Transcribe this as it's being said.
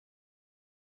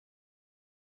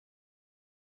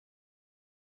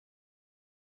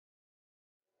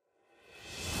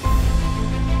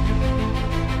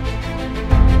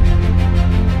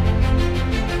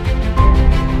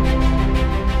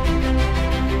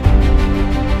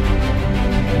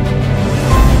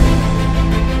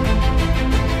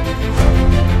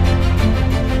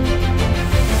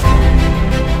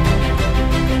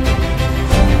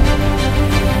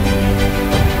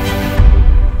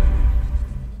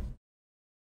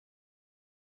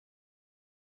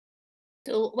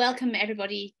So welcome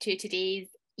everybody to today's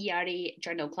ERA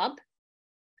Journal Club.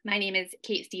 My name is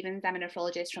Kate Stevens. I'm a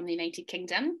nephrologist from the United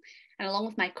Kingdom, and along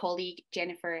with my colleague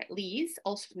Jennifer Lees,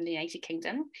 also from the United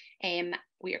Kingdom,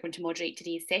 we are going to moderate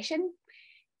today's session.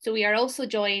 So we are also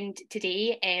joined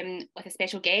today with a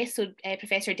special guest,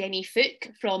 Professor Denis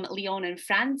Fouque from Lyon in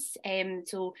France.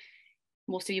 So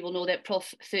most of you will know that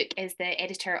Prof. Fouque is the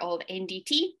editor of NDT.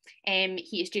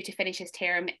 He is due to finish his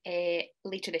term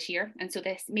later this year, and so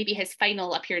this may be his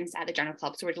final appearance at the Journal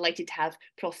Club, so we're delighted to have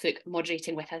Prof. Fouque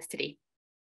moderating with us today.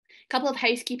 A couple of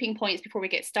housekeeping points before we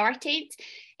get started.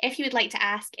 If you would like to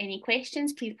ask any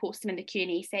questions, please post them in the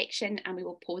Q&A section and we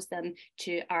will pose them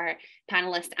to our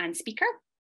panellist and speaker.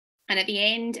 And at the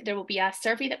end, there will be a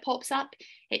survey that pops up.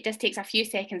 It just takes a few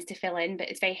seconds to fill in, but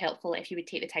it's very helpful if you would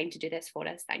take the time to do this for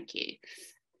us. Thank you.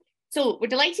 So we're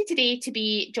delighted today to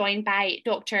be joined by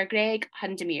Dr. Greg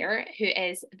Hundemer, who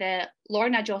is the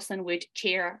Lorna Jocelyn Wood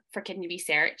Chair for Kidney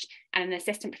Research and an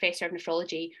Assistant Professor of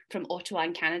Nephrology from Ottawa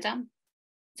in Canada.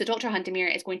 So Dr.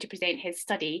 Hundemer is going to present his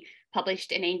study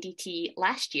published in NDT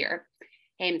last year,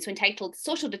 entitled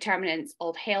Social Determinants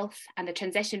of Health and the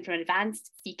Transition from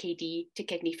Advanced CKD to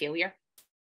Kidney Failure.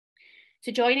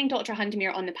 So joining Dr.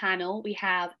 Hundemer on the panel, we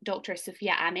have Dr.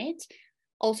 Sofia Ahmed,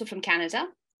 also from Canada.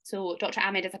 So Dr.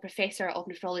 Ahmed is a Professor of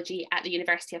Nephrology at the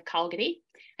University of Calgary,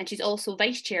 and she's also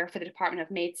Vice Chair for the Department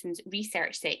of Medicine's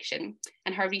Research Section,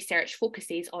 and her research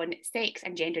focuses on sex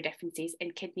and gender differences in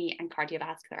kidney and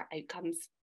cardiovascular outcomes.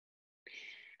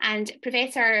 And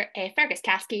Professor Fergus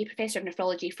Caskey, Professor of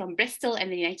Nephrology from Bristol in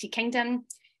the United Kingdom.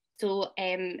 So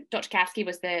Dr. Caskey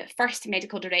was the first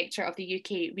medical director of the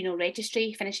UK Renal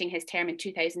Registry, finishing his term in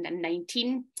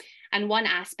 2019. And one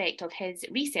aspect of his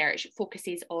research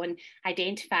focuses on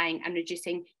identifying and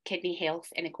reducing kidney health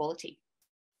inequality.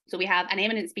 So we have an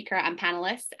eminent speaker and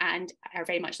panellists and are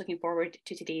very much looking forward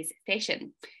to today's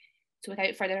session. So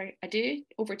without further ado,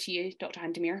 over to you, Dr.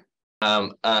 Hundemer.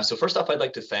 So first off, I'd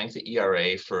like to thank the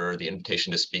ERA for the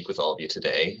invitation to speak with all of you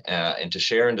today and to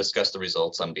share and discuss the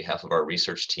results on behalf of our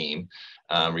research team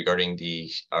regarding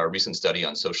our recent study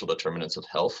on social determinants of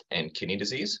health and kidney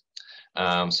disease.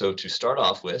 So to start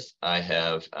off with, I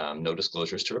have no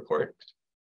disclosures to report.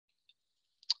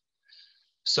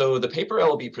 So the paper I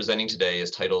will be presenting today is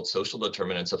titled Social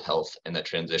Determinants of Health and the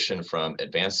Transition from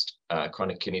Advanced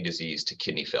Chronic Kidney Disease to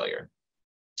Kidney Failure.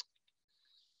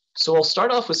 So I'll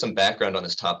start off with some background on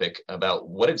this topic about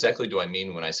what exactly do I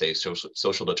mean when I say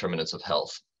social determinants of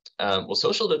health. Well,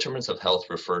 social determinants of health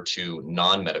refer to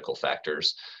non-medical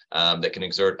factors that can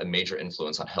exert a major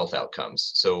influence on health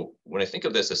outcomes. So when I think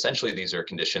of this, essentially these are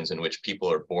conditions in which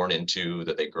people are born into,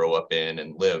 that they grow up in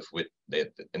and live with,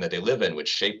 and that they live in, which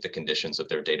shape the conditions of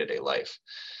their day-to-day life.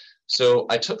 So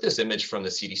I took this image from the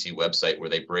CDC website where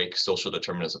they break social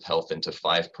determinants of health into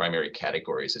 5 primary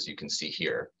categories, as you can see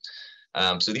here.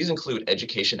 So these include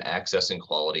education access and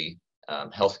quality,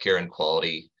 healthcare and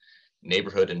quality,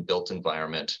 neighborhood and built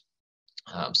environment,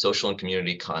 social and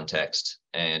community context,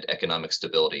 and economic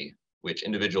stability, which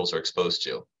individuals are exposed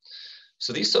to.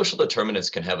 So these social determinants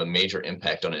can have a major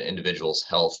impact on an individual's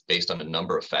health based on a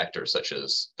number of factors, such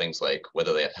as things like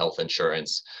whether they have health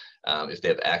insurance, if they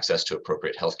have access to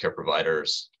appropriate healthcare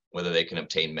providers, whether they can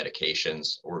obtain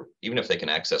medications, or even if they can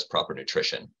access proper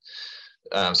nutrition.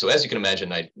 So as you can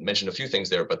imagine, I mentioned a few things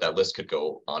there, but that list could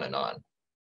go on and on.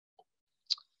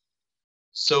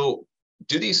 So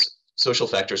do these social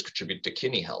factors contribute to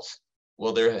kidney health?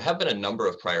 Well, there have been a number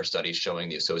of prior studies showing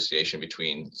the association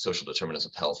between social determinants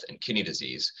of health and kidney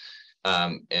disease.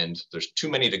 And there's too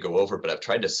many to go over, but I've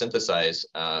tried to synthesize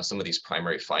some of these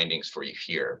primary findings for you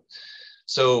here.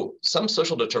 So some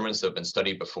social determinants that have been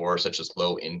studied before, such as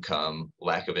low income,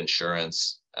 lack of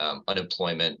insurance,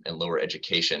 unemployment, and lower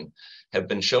education, have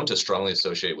been shown to strongly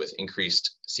associate with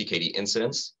increased CKD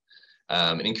incidence,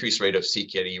 an increased rate of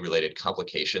CKD-related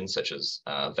complications such as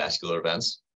vascular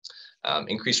events,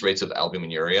 increased rates of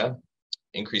albuminuria,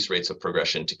 increased rates of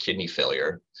progression to kidney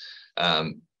failure,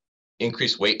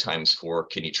 increased wait times for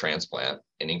kidney transplant,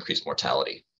 and increased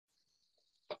mortality.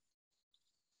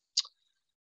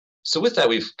 So with that,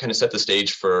 we've kind of set the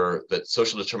stage for that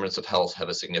social determinants of health have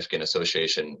a significant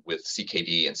association with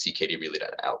CKD and CKD-related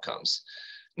outcomes.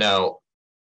 Now,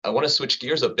 I want to switch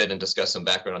gears a bit and discuss some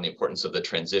background on the importance of the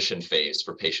transition phase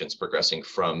for patients progressing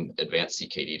from advanced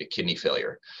CKD to kidney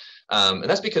failure. And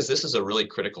that's because this is a really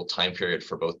critical time period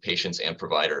for both patients and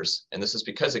providers. And this is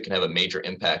because it can have a major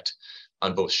impact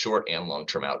on both short and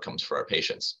long-term outcomes for our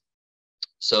patients.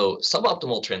 So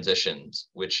suboptimal transitions,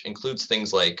 which includes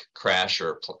things like crash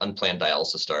or unplanned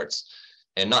dialysis starts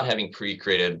and not having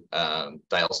pre-created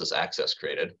dialysis access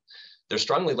created, they're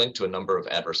strongly linked to a number of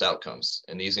adverse outcomes.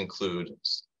 And these include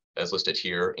as listed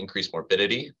here, increased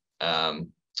morbidity,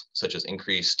 such as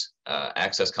increased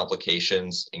access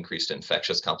complications, increased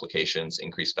infectious complications,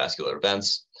 increased vascular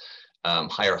events,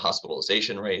 higher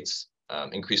hospitalization rates,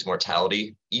 increased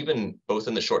mortality, even both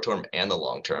in the short term and the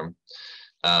long term,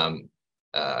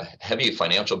 heavy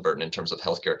financial burden in terms of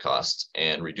healthcare costs,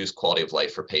 and reduced quality of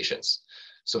life for patients.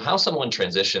 So how someone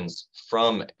transitions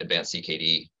from advanced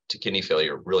CKD to kidney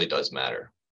failure really does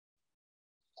matter.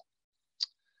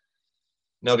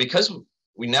 Now, because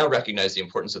we now recognize the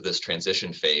importance of this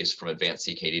transition phase from advanced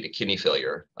CKD to kidney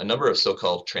failure, a number of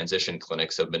so-called transition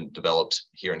clinics have been developed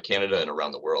here in Canada and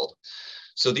around the world.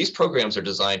 So these programs are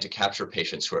designed to capture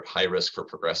patients who are at high risk for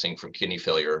progressing from kidney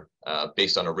failure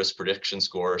based on a risk prediction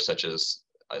score, such as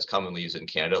commonly used in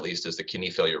Canada, at least, as the kidney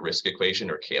failure risk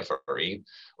equation, or KFRE,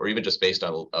 or even just based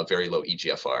on a very low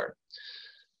EGFR.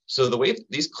 So the way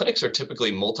these clinics are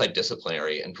typically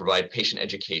multidisciplinary and provide patient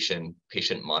education,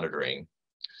 patient monitoring,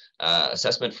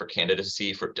 assessment for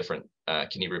candidacy for different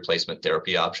kidney replacement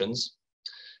therapy options,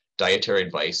 dietary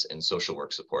advice, and social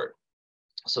work support.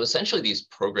 So essentially, these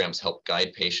programs help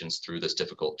guide patients through this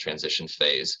difficult transition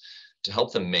phase to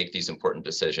help them make these important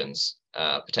decisions,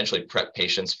 potentially prep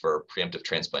patients for preemptive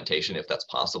transplantation if that's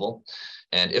possible,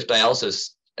 and if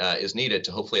dialysis is needed,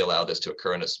 to hopefully allow this to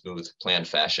occur in a smooth, planned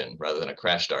fashion rather than a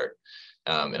crash start,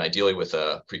 and ideally with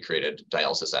a pre-created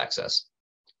dialysis access.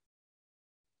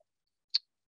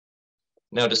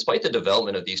 Now, despite the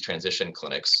development of these transition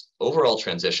clinics, overall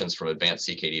transitions from advanced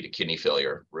CKD to kidney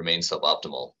failure remain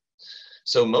suboptimal.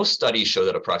 So most studies show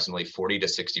that approximately 40 to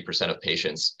 60% of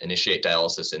patients initiate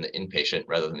dialysis in the inpatient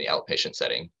rather than the outpatient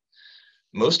setting.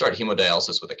 Most start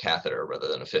hemodialysis with a catheter rather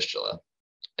than a fistula,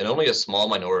 and only a small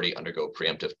minority undergo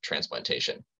preemptive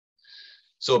transplantation.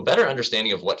 So a better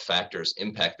understanding of what factors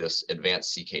impact this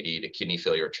advanced CKD to kidney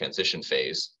failure transition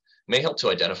phase may help to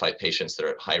identify patients that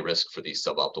are at high risk for these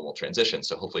suboptimal transitions,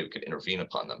 so hopefully we could intervene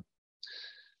upon them.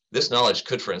 This knowledge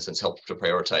could, for instance, help to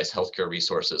prioritize healthcare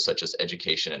resources such as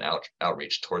education and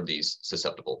outreach toward these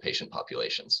susceptible patient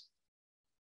populations.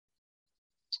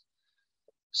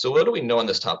 So what do we know on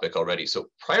this topic already? So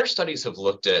prior studies have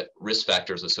looked at risk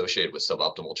factors associated with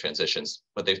suboptimal transitions,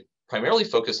 but they've primarily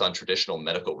focused on traditional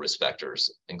medical risk factors,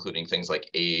 including things like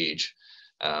age,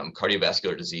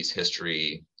 cardiovascular disease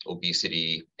history,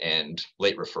 obesity, and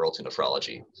late referral to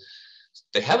nephrology.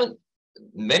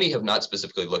 Many have not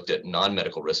specifically looked at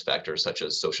non-medical risk factors such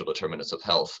as social determinants of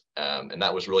health, and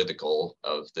that was really the goal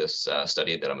of this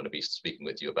study that I'm going to be speaking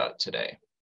with you about today.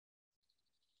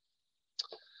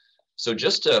 So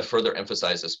just to further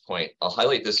emphasize this point, I'll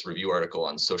highlight this review article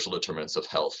on social determinants of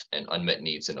health and unmet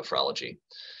needs in nephrology.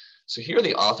 So here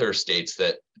the author states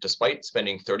that despite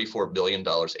spending $34 billion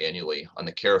annually on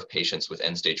the care of patients with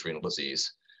end-stage renal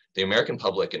disease, the American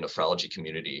public and nephrology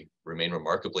community remain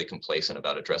remarkably complacent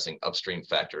about addressing upstream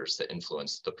factors that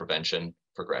influence the prevention,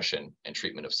 progression, and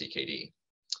treatment of CKD.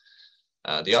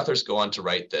 The authors go on to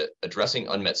write that addressing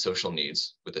unmet social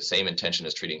needs with the same intention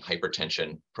as treating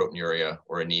hypertension, proteinuria,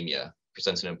 or anemia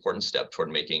presents an important step toward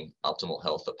making optimal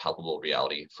health a palpable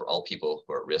reality for all people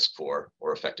who are at risk for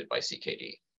or affected by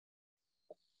CKD.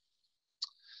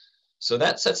 So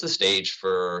that sets the stage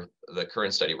for the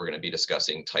current study we're going to be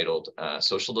discussing, titled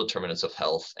Social Determinants of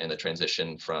Health and the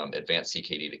Transition from Advanced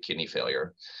CKD to Kidney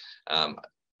Failure.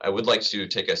 I would like to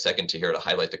take a second to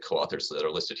highlight the co-authors that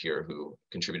are listed here who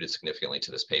contributed significantly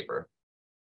to this paper.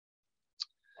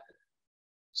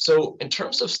 So in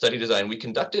terms of study design,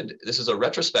 this is a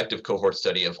retrospective cohort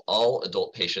study of all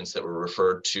adult patients that were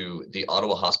referred to the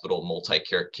Ottawa Hospital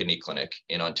Multi-Care Kidney Clinic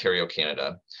in Ontario,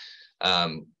 Canada.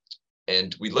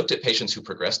 And we looked at patients who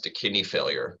progressed to kidney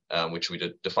failure, which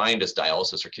we defined as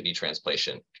dialysis or kidney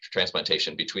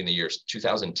transplantation between the years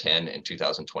 2010 and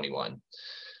 2021.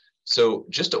 So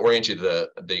just to orient you,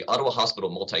 the Ottawa Hospital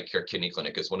Multi-Care Kidney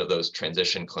Clinic is one of those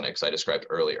transition clinics I described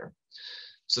earlier.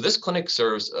 So this clinic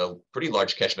serves a pretty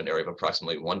large catchment area of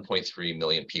approximately 1.3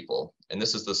 million people, and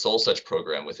this is the sole such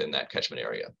program within that catchment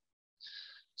area.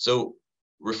 So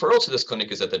referral to this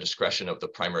clinic is at the discretion of the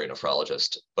primary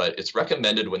nephrologist, but it's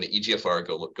recommended when the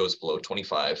EGFR goes below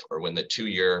 25 or when the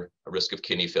 2-year risk of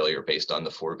kidney failure based on the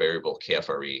 4-variable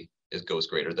KFRE goes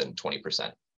greater than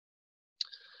 20%.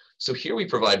 So here we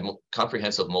provide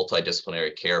comprehensive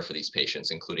multidisciplinary care for these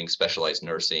patients, including specialized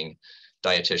nursing,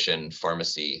 dietitian,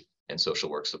 pharmacy, and social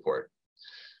work support.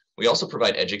 We also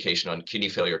provide education on kidney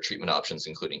failure treatment options,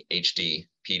 including HD,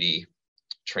 PD,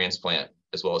 transplant,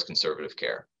 as well as conservative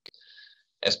care.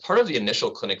 As part of the initial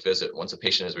clinic visit, once a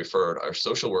patient is referred, our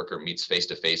social worker meets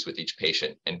face-to-face with each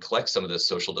patient and collects some of this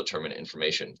social determinant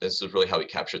information. This is really how we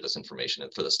captured this information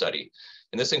for the study.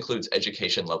 And this includes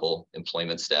education level,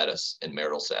 employment status, and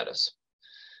marital status.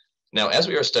 Now, as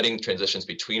we are studying transitions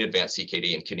between advanced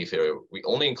CKD and kidney failure, we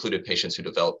only included patients who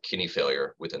developed kidney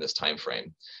failure within this time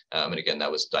frame. And again,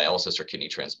 that was dialysis or kidney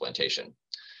transplantation.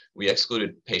 We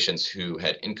excluded patients who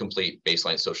had incomplete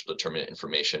baseline social determinant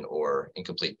information or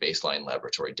incomplete baseline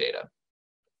laboratory data.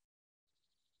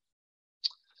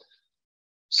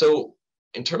 So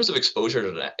in terms of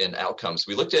exposure and outcomes,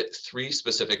 we looked at 3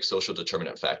 specific social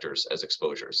determinant factors as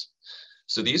exposures.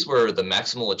 So these were the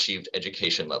maximal achieved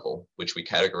education level, which we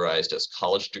categorized as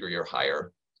college degree or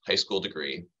higher, high school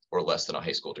degree, or less than a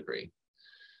high school degree.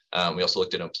 We also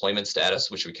looked at employment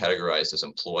status, which we categorized as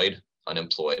employed,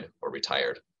 unemployed, or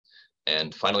retired.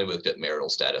 And finally, we looked at marital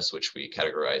status, which we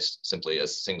categorized simply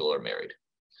as single or married.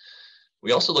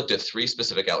 We also looked at 3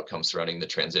 specific outcomes surrounding the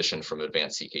transition from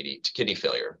advanced CKD to kidney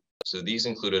failure. So these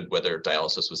included whether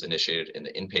dialysis was initiated in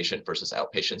the inpatient versus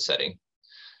outpatient setting,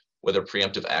 whether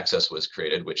preemptive access was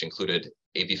created, which included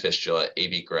AV fistula,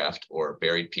 AV graft, or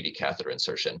buried PD catheter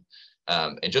insertion.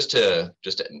 And just to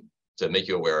make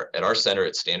you aware, at our center,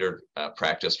 it's standard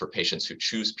practice for patients who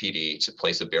choose PD to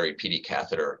place a buried PD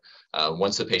catheter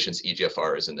once the patient's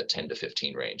eGFR is in the 10 to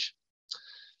 15 range.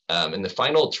 And the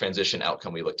final transition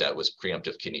outcome we looked at was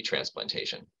preemptive kidney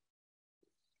transplantation.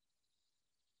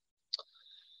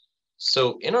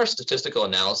 So in our statistical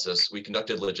analysis, we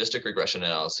conducted logistic regression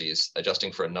analyses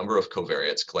adjusting for a number of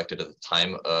covariates collected at the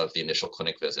time of the initial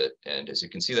clinic visit. And as you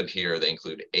can see them here, they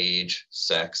include age,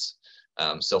 sex,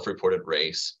 self-reported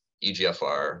race,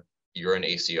 eGFR, urine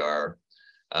ACR,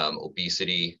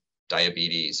 obesity,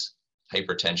 diabetes,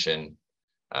 hypertension,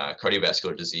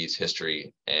 cardiovascular disease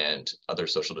history, and other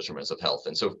social determinants of health.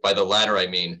 And so by the latter, I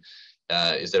mean,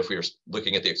 is that if we were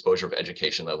looking at the exposure of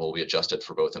education level, we adjusted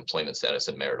for both employment status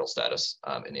and marital status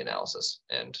in the analysis,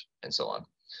 and so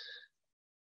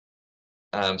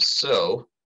on. So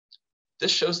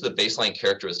this shows the baseline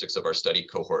characteristics of our study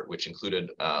cohort, which included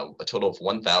a total of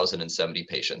 1,070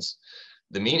 patients.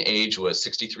 The mean age was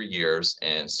 63 years,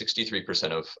 and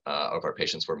 63% of our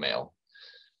patients were male.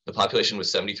 The population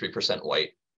was 73%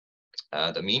 white.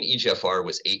 The mean eGFR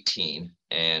was 18,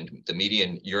 and the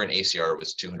median urine ACR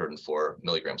was 204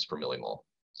 milligrams per millimole.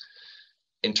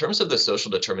 In terms of the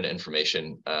social determinant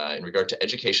information, in regard to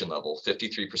education level,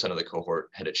 53% of the cohort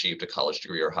had achieved a college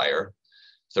degree or higher,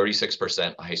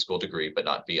 36% a high school degree, but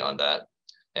not beyond that,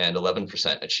 and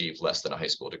 11% achieved less than a high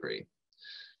school degree.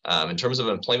 In terms of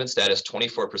employment status,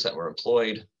 24% were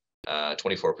employed,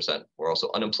 24% were also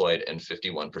unemployed, and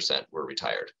 51% were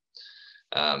retired.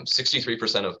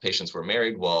 63% of patients were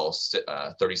married, while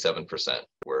 37%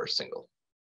 were single.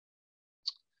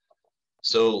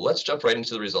 So let's jump right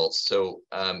into the results. So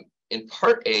in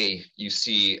part A, you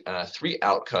see 3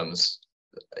 outcomes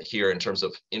here in terms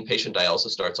of inpatient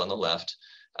dialysis starts on the left,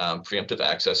 preemptive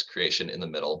access creation in the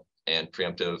middle, and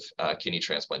preemptive kidney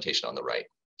transplantation on the right.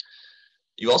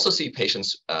 You also see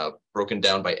patients broken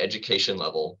down by education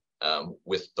level,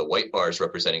 with the white bars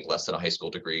representing less than a high school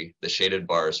degree, the shaded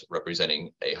bars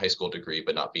representing a high school degree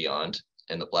but not beyond,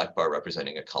 and the black bar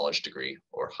representing a college degree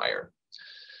or higher.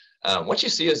 What you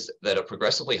see is that a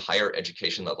progressively higher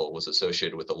education level was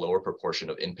associated with a lower proportion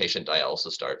of inpatient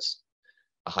dialysis starts,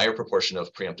 a higher proportion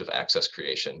of preemptive access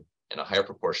creation, and a higher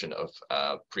proportion of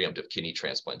preemptive kidney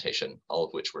transplantation, all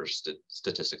of which were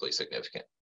statistically significant.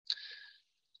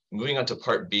 Moving on to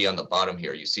part B on the bottom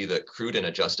here, you see the crude and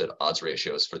adjusted odds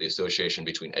ratios for the association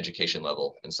between education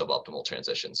level and suboptimal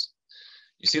transitions.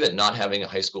 You see that not having a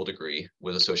high school degree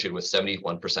was associated with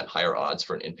 71% higher odds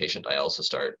for an inpatient dialysis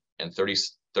start and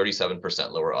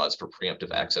 37% lower odds for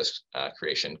preemptive access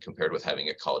creation compared with having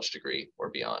a college degree or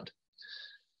beyond.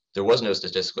 There was no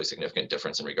statistically significant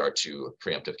difference in regard to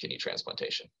preemptive kidney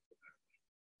transplantation.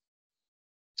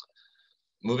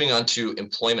 Moving on to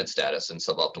employment status and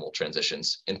suboptimal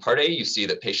transitions. In part A, you see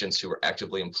that patients who were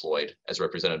actively employed, as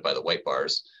represented by the white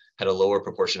bars, had a lower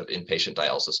proportion of inpatient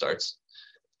dialysis starts,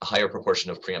 a higher proportion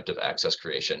of preemptive access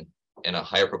creation, and a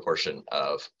higher proportion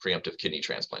of preemptive kidney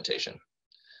transplantation,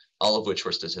 all of which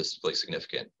were statistically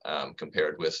significant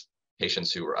compared with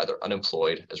patients who were either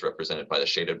unemployed, as represented by the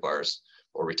shaded bars,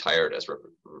 or retired,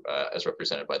 as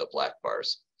represented by the black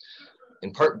bars.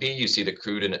 In part B, you see the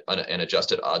crude and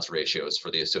adjusted odds ratios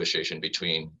for the association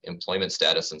between employment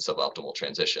status and suboptimal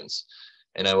transitions.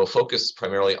 And I will focus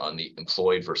primarily on the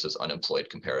employed versus unemployed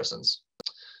comparisons.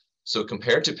 So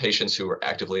compared to patients who were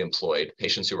actively employed,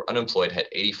 patients who were unemployed had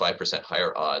 85%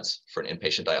 higher odds for an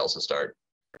inpatient dialysis start,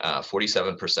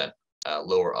 47%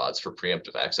 lower odds for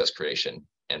preemptive access creation,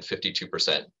 and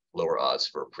 52% lower odds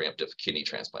for preemptive kidney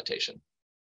transplantation.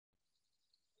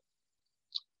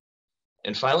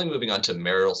 And finally, moving on to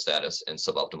marital status and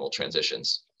suboptimal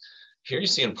transitions. Here you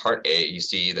see in part A, you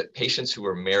see that patients who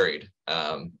were married,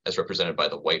 as represented by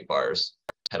the white bars,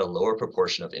 had a lower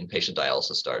proportion of inpatient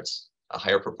dialysis starts, a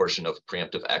higher proportion of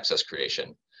preemptive access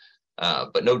creation,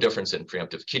 but no difference in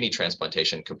preemptive kidney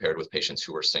transplantation compared with patients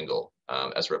who were single,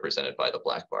 as represented by the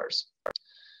black bars.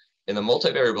 In the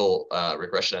multivariable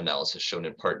regression analysis shown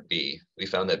in part B, we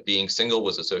found that being single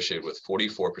was associated with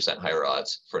 44% higher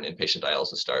odds for an inpatient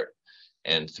dialysis start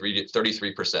and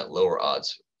 33% lower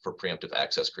odds for preemptive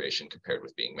access creation compared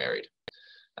with being married.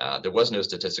 There was no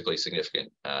statistically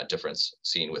significant difference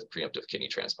seen with preemptive kidney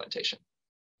transplantation.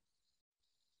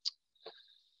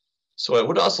 So I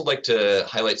would also like to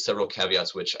highlight several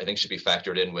caveats which I think should be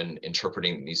factored in when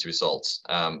interpreting these results.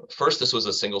 First, this was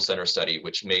a single center study,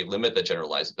 which may limit the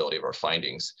generalizability of our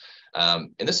findings.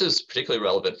 And this is particularly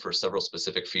relevant for several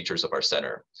specific features of our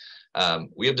center.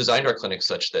 We have designed our clinic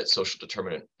such that social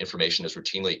determinant information is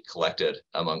routinely collected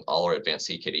among all our advanced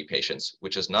CKD patients,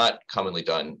 which is not commonly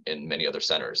done in many other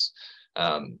centers.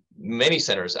 Many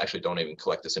centers actually don't even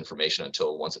collect this information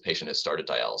until once a patient has started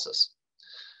dialysis.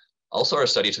 Also, our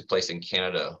study took place in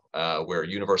Canada, where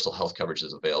universal health coverage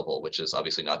is available, which is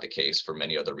obviously not the case for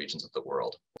many other regions of the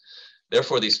world.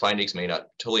 Therefore, these findings may not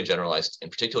totally generalize, in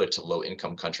particular to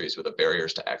low-income countries where the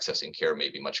barriers to accessing care may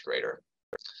be much greater.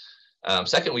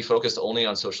 Second, we focused only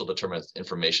on social determinants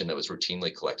information that was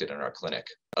routinely collected in our clinic.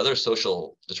 Other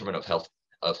social determinant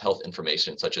of health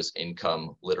information, such as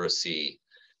income, literacy,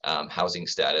 housing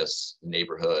status,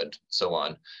 neighborhood, so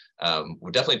on,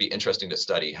 would definitely be interesting to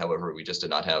study. However, we just did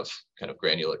not have kind of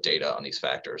granular data on these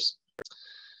factors.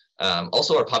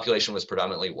 Also, our population was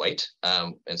predominantly white,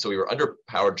 and so we were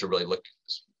underpowered to really look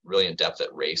in depth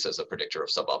at race as a predictor of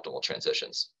suboptimal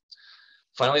transitions.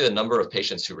 Finally, the number of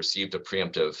patients who received a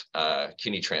preemptive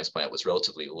kidney transplant was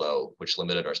relatively low, which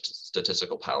limited our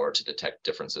statistical power to detect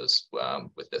differences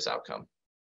with this outcome.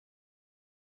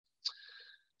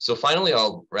 So finally,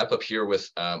 I'll wrap up here with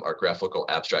our graphical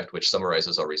abstract, which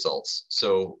summarizes our results.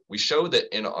 So we show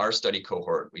that in our study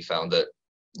cohort, we found that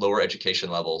lower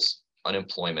education levels,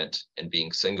 unemployment, and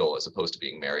being single as opposed to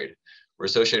being married were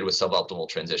associated with suboptimal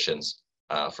transitions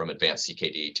from advanced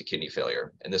CKD to kidney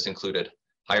failure. And this included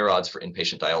higher odds for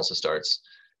inpatient dialysis starts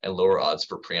and lower odds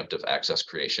for preemptive access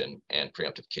creation and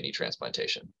preemptive kidney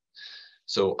transplantation.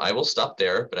 So I will stop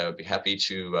there, but I would be happy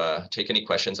to take any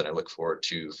questions, and I look forward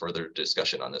to further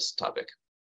discussion on this topic.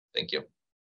 Thank you.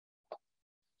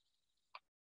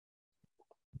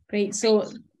 Great. So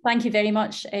thank you very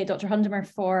much, Dr. Hundemer,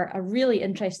 for a really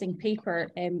interesting paper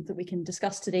that we can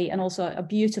discuss today, and also a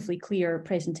beautifully clear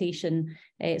presentation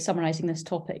summarising this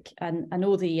topic. And I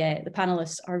know the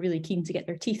panellists are really keen to get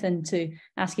their teeth into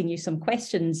asking you some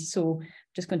questions, so I'm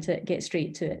just going to get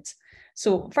straight to it.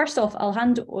 So first off, I'll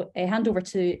hand over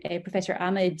to Professor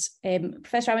Ahmed.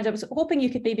 Professor Ahmed, I was hoping you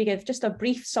could maybe give just a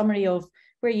brief summary of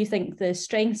where you think the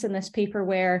strengths in this paper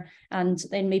were, and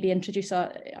then maybe introduce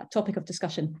a topic of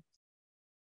discussion.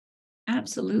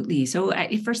 Absolutely. So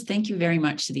first, thank you very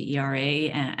much to the ERA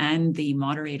and the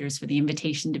moderators for the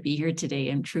invitation to be here today.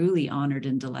 I'm truly honored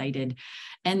and delighted.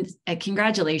 And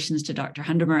congratulations to Dr.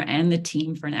 Hundemer and the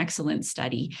team for an excellent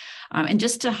study. And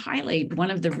just to highlight,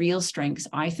 one of the real strengths,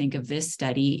 I think, of this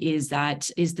study is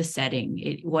the setting.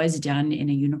 It was done in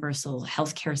a universal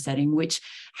healthcare setting, which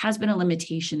has been a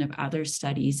limitation of other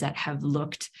studies that have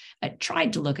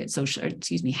tried to look at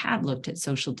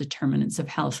social determinants of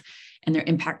health and their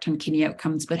impact on kidney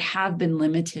outcomes, but have been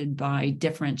limited by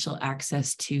differential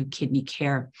access to kidney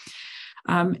care.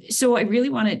 So I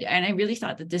really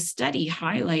thought that this study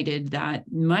highlighted that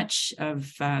much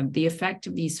of the effect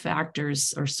of these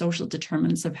factors or social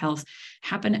determinants of health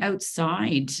happen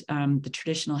outside the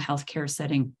traditional healthcare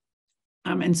setting.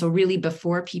 And so really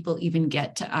before people even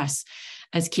get to us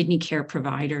as kidney care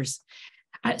providers.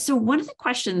 So one of the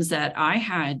questions that I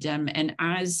had, and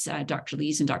as Dr.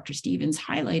 Lees and Dr. Stevens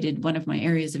highlighted, one of my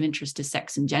areas of interest is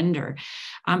sex and gender.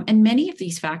 And many of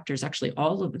these factors, actually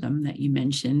all of them that you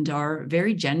mentioned, are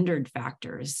very gendered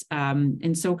factors.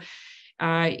 And so,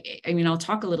 I'll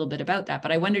talk a little bit about that,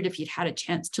 but I wondered if you'd had a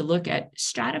chance to look at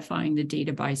stratifying the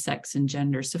data by sex and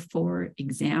gender. So for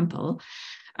example,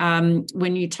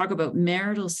 when you talk about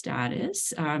marital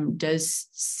status, does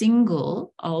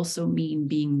single also mean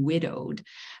being widowed?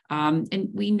 And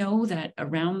we know that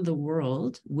around the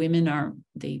world, women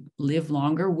they live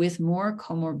longer with more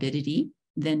comorbidity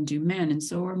than do men, and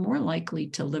so are more likely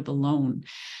to live alone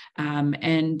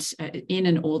and in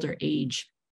an older age.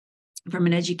 from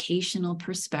an educational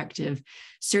perspective,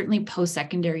 certainly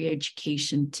post-secondary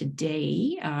education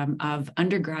today of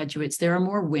undergraduates, there are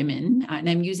more women, and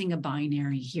I'm using a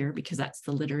binary here because that's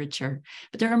the literature,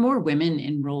 but there are more women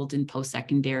enrolled in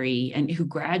post-secondary and who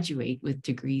graduate with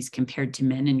degrees compared to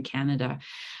men in Canada.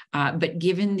 But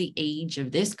given the age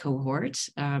of this cohort,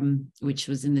 which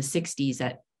was in the 60s,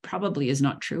 that probably is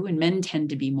not true, and men tend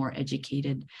to be more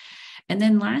educated. And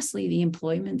then lastly, the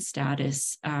employment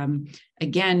status.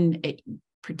 Again,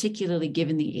 particularly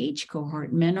given the age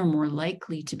cohort, men are more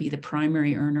likely to be the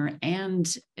primary earner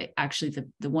and actually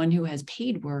the one who has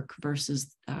paid work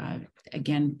versus,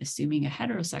 again, assuming a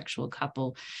heterosexual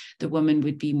couple, the woman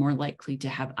would be more likely to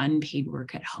have unpaid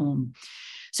work at home.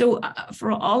 So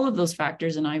for all of those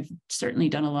factors, and I've certainly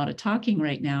done a lot of talking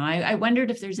right now, I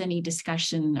wondered if there's any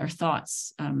discussion or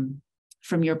thoughts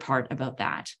from your part about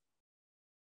that.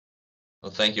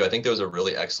 Well, thank you. I think those are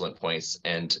really excellent points.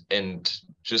 And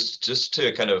just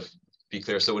to kind of be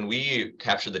clear, so when we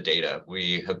capture the data,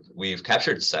 we've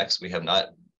captured sex. We have not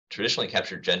traditionally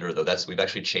captured gender, though we've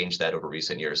actually changed that over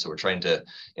recent years. So we're trying to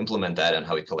implement that on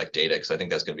how we collect data, because I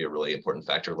think that's going to be a really important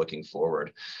factor looking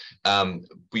forward.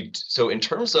 So in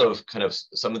terms of kind of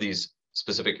some of these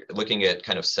specific, looking at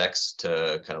kind of sex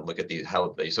to kind of look at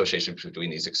how the association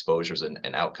between these exposures and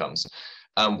outcomes,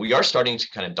 we are starting to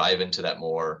kind of dive into that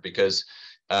more, because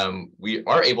we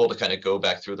are able to kind of go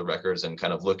back through the records and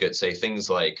kind of look at, say, things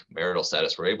like marital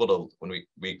status. We're able to, when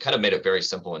we kind of made it very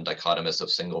simple and dichotomous of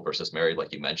single versus married,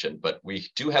 like you mentioned, but we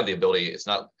do have the ability. It's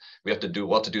not, we'll have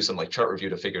to do some like chart review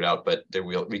to figure it out, but there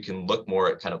we can look more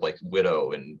at kind of like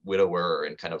widow and widower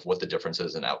and kind of what the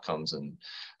differences and outcomes and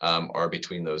are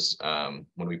between those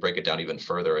when we break it down even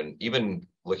further. And even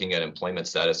looking at employment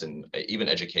status and even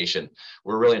education,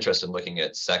 we're really interested in looking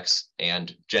at sex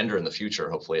and gender in the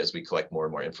future, hopefully, as we collect more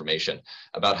and more information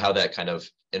about how that kind of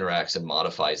interacts and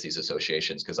modifies these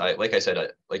associations. Because like you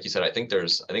said, I think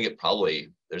there's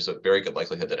a very good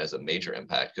likelihood that it has a major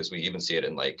impact, because we even see it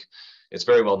in it's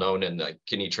very well known in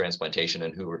kidney transplantation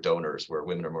and who are donors, where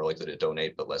women are more likely to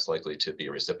donate but less likely to be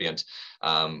a recipient.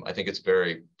 I think it's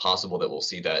very possible that we'll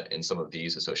see that in some of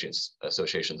these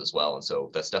associations as well. And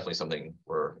so that's definitely something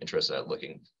we're interested in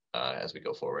looking as we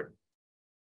go forward.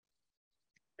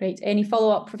 Great. Any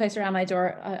follow-up, Professor Ahmed,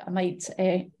 or I might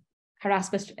harass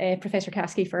Professor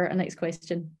Caskey for a next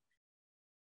question?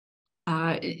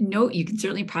 No, you can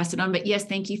certainly pass it on, but yes,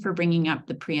 thank you for bringing up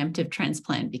the preemptive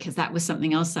transplant, because that was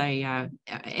something else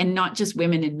and not just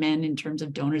women and men in terms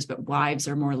of donors, but wives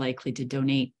are more likely to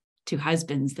donate to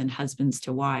husbands than husbands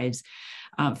to wives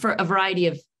for a variety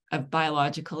of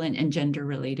biological and gender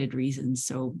related reasons.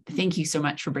 So thank you so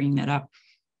much for bringing that up.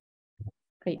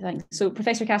 Great, thanks. So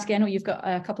Professor Caskey, I know you've got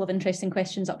a couple of interesting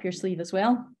questions up your sleeve as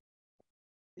well.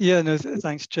 Yeah, no,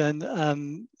 thanks, Jen.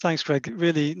 Thanks, Greg.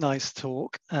 Really nice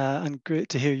talk and great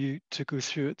to hear you to go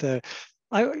through it there.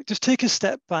 I just take a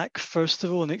step back, first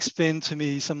of all, and explain to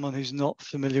me, someone who's not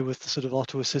familiar with the sort of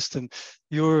Ottawa system,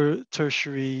 your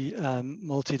tertiary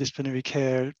multidisciplinary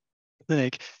care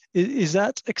clinic, is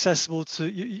that accessible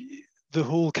to the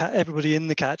whole everybody in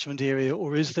the catchment area,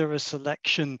 or is there a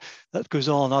selection that goes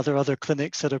on? Are there other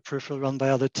clinics that are peripheral run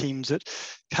by other teams that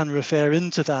can refer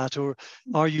into that, or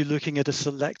are you looking at a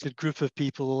selected group of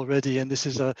people already, and this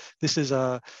is a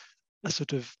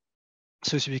sort of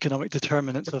socioeconomic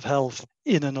determinants of health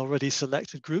in an already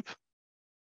selected group?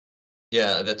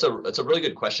 Yeah, that's a really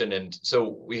good question. And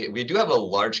so we do have a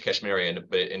large catchment area,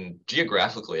 but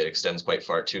geographically it extends quite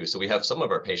far too. So we have some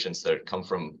of our patients that come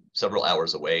from several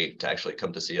hours away to actually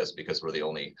come to see us, because we're the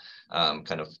only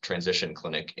kind of transition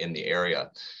clinic in the area.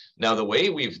 Now, the way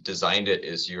we've designed it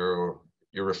is you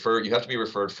have to be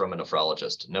referred from a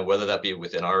nephrologist. Now, whether that be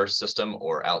within our system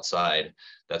or outside,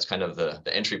 that's kind of the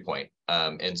entry point.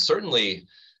 And certainly,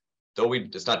 though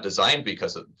it's not designed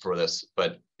for this,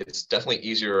 but it's definitely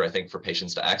easier, I think, for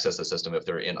patients to access the system if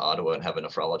they're in Ottawa and have a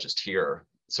nephrologist here.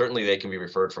 Certainly they can be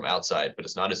referred from outside, but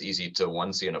it's not as easy to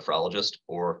see a nephrologist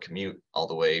or commute all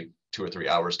the way 2 or 3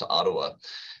 hours to Ottawa.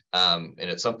 And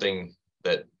it's something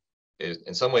that is,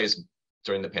 in some ways,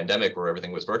 during the pandemic where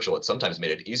everything was virtual, it sometimes made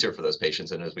it easier for those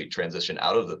patients. And as we transition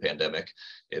out of the pandemic,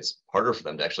 it's harder for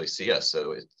them to actually see us.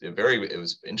 So it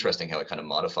was interesting how it kind of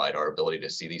modified our ability to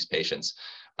see these patients.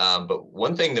 But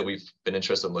one thing that we've been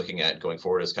interested in looking at going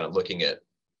forward is kind of looking at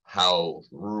how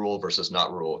rural versus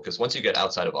not rural, because once you get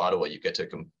outside of Ottawa, you get to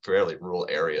fairly rural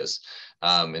areas.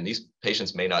 And these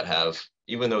patients may not have,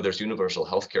 even though there's universal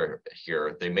healthcare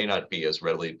here, they may not be as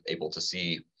readily able to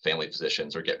see family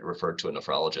physicians or get referred to a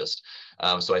nephrologist.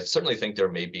 So I certainly think there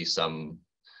may be some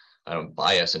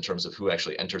bias in terms of who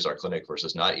actually enters our clinic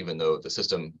versus not, even though the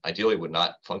system ideally would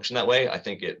not function that way. I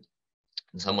think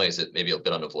in some ways it may be a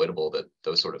bit unavoidable that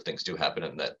those sort of things do happen,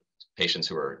 and that patients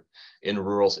who are in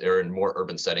rural or in more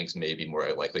urban settings may be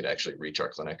more likely to actually reach our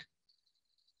clinic.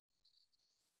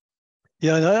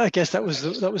 Yeah, and I guess that was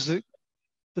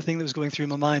the thing that was going through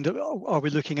my mind. Are we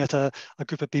looking at a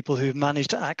group of people who've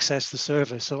managed to access the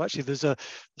service? So actually there's a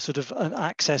sort of an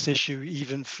access issue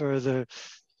even further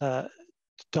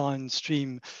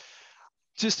downstream.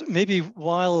 Just maybe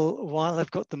while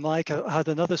I've got the mic, I had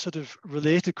another sort of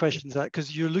related question to that,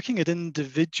 because you're looking at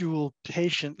individual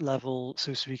patient level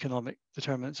socioeconomic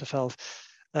determinants of health,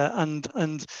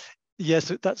 and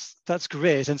yes, that's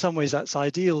great. In some ways, that's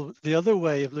ideal. The other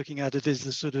way of looking at it is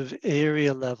the sort of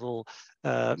area level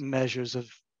measures of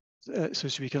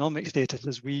socioeconomic status,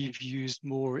 as we've used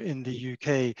more in the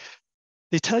UK.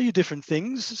 They tell you different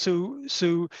things.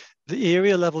 So the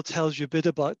area level tells you a bit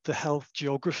about the health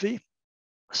geography.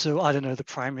 So I don't know, the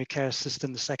primary care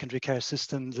system, the secondary care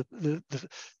system,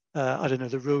 I don't know,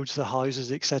 the roads, the houses,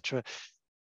 etc.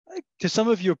 Because some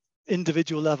of your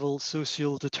individual level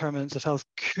social determinants of health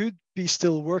could be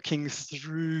still working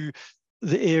through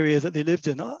the area that they lived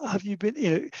in. Have you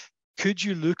been, could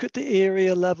you look at the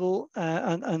area level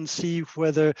and see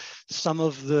whether some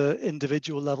of the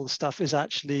individual level stuff is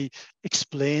actually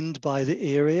explained by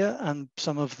the area, and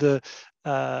some of the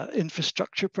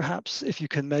infrastructure, perhaps, if you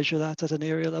can measure that at an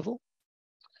area level?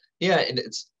 Yeah,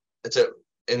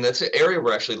 and that's an area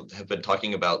we're actually have been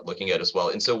talking about looking at as well.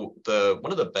 And so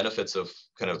one of the benefits of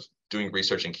kind of doing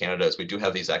research in Canada is we do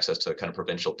have these access to kind of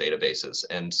provincial databases.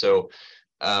 And so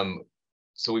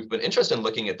so we've been interested in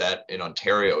looking at that in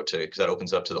Ontario because that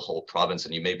opens up to the whole province,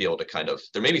 and you may be able to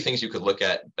there may be things you could look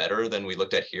at better than we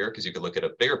looked at here, because you could look at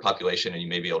a bigger population and you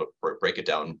may be able to break it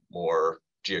down more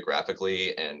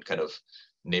geographically and kind of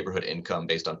neighborhood income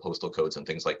based on postal codes and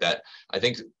things like that. I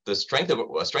think the strength of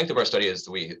our study is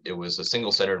it was a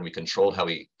single center, and we controlled how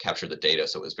we captured the data,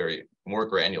 so it was very more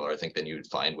granular, I think, than you'd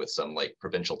find with some like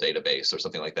provincial database or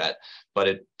something like that.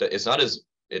 But it's not as,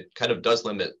 it kind of does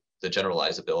limit the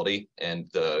generalizability, and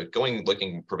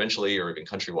looking provincially or even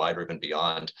countrywide or even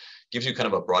beyond gives you kind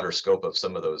of a broader scope of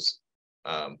some of those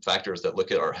factors that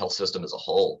look at our health system as a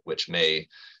whole,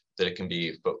 that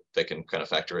can kind of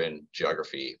factor in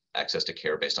geography, access to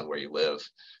care based on where you live,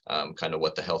 kind of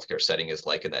what the healthcare setting is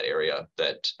like in that area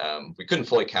that we couldn't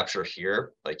fully capture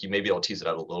here. Like, you may be able to tease it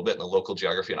out a little bit in the local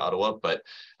geography in Ottawa, but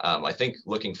I think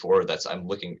looking forward,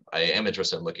 I am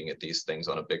interested in looking at these things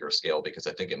on a bigger scale, because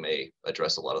I think it may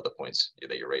address a lot of the points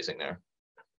that you're raising there.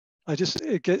 I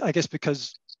guess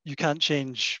because you can't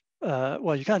change,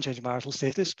 you can change marital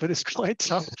status, but it's quite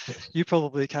tough. You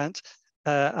probably can't.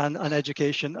 And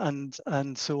education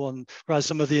and so on, whereas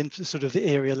some of the sort of the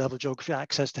area level geography,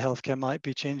 access to healthcare might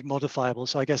be modifiable.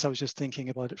 So I guess I was just thinking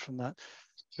about it from that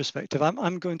perspective.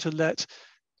 I'm going to let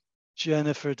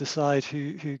Jennifer decide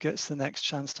who gets the next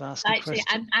chance to ask a question.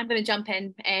 I'm going to jump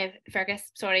in, Fergus,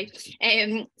 sorry.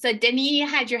 So Denis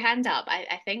had your hand up,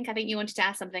 I think you wanted to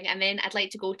ask something, and then I'd like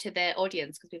to go to the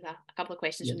audience, because we've got a couple of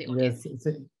questions from the audience.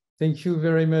 Yes. Thank you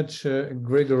very much,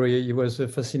 Gregory. It was a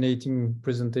fascinating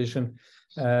presentation.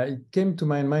 It came to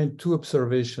my mind two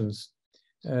observations.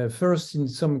 First, in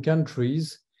some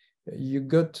countries, you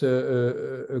got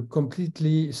a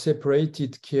completely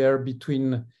separated care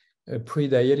between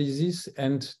pre-dialysis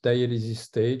and dialysis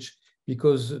stage,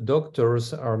 because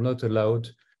doctors are not allowed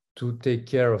to take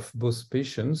care of both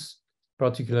patients,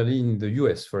 particularly in the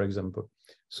US, for example.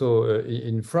 So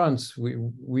in France,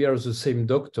 we are the same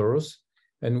doctors,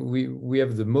 and we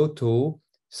have the motto,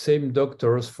 same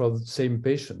doctors for the same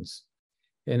patients.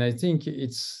 And I think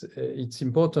it's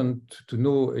important to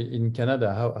know in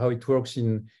Canada how it works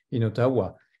in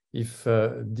Ottawa, if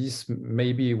this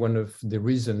may be one of the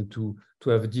reasons to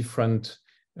have a different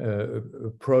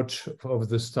approach of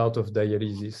the start of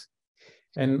dialysis.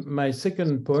 And my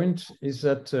second point is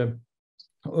that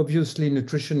obviously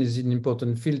nutrition is an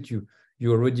important field.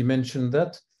 You already mentioned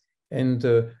that.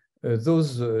 And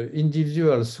those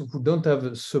individuals who don't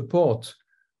have support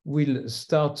will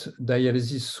start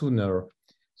dialysis sooner.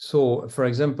 So, for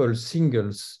example,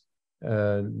 singles,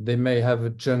 they may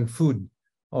have junk food,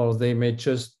 or they may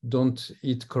just don't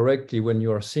eat correctly when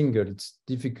you are single. It's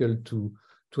difficult to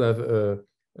have a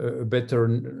better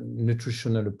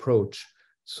nutritional approach.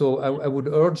 So I would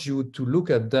urge you to look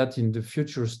at that in the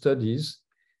future studies,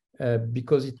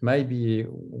 because it might be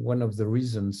one of the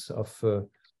reasons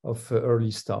of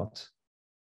early start.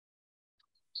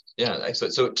 Yeah,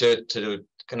 excellent. So to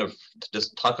kind of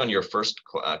just talk on your first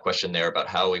question there about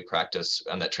how we practice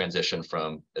on that transition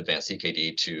from advanced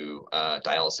CKD to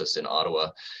dialysis in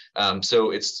Ottawa.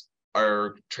 So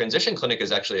our transition clinic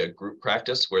is actually a group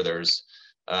practice where there's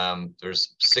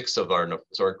there's 6 of our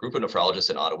group of nephrologists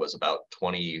in Ottawa is about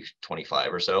 20,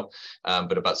 25 or so,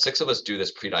 but about 6 of us do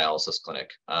this pre-dialysis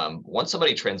clinic. Once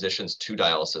somebody transitions to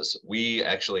dialysis, we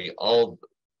actually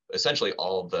essentially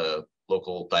all the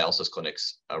local dialysis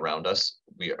clinics around us,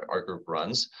 our group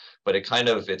runs, but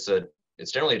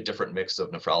it's generally a different mix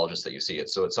of nephrologists that you see.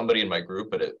 So it's somebody in my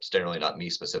group, but it's generally not me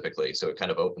specifically. So it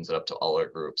kind of opens it up to all our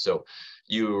groups. So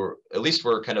at least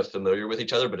we're kind of familiar with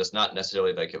each other, but it's not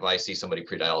necessarily like if I see somebody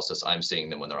pre-dialysis, I'm seeing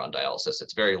them when they're on dialysis.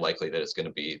 It's very likely that it's going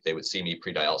to be, they would see me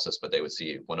pre-dialysis, but they would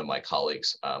see one of my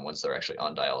colleagues once they're actually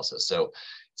on dialysis. So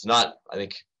it's not, I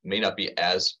think, may not be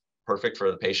as perfect for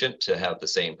the patient to have the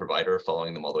same provider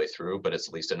following them all the way through, but it's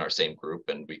at least in our same group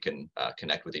and we can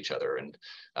connect with each other, and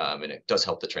it does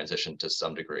help the transition to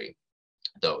some degree,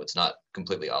 though it's not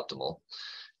completely optimal.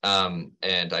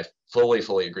 And I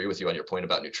fully agree with you on your point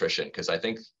about nutrition, because I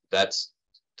think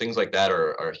things like that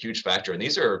are a huge factor. And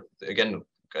these are, again,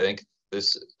 I think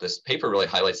this paper really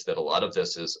highlights that a lot of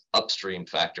this is upstream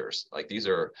factors. Like these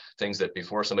are things that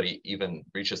before somebody even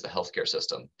reaches the healthcare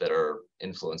system that are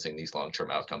influencing these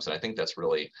long-term outcomes. And I think that's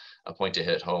really a point to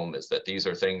hit home, is that these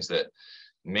are things that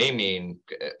may mean,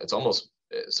 it's almost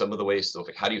some of the ways, so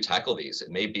like, how do you tackle these?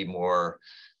 It may be more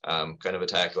kind of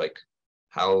attack like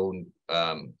how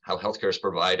healthcare is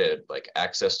provided, like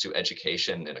access to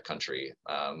education in a country,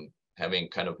 having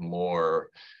kind of more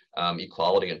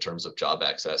equality in terms of job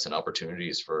access and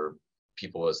opportunities for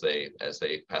people as they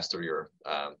pass through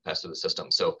the system.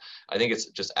 So I think it's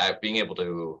just being able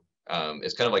to,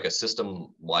 it's kind of like a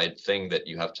system-wide thing that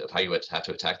you have to, how you have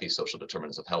to attack these social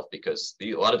determinants of health, because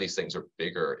a lot of these things are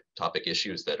bigger topic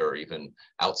issues that are even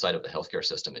outside of the healthcare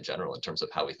system in general in terms of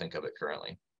how we think of it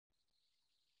currently.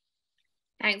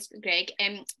 Thanks, Greg.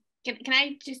 Can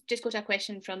I just go to a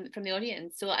question from the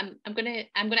audience? So I'm gonna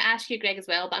ask you, Greg, as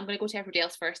well, but I'm gonna go to everybody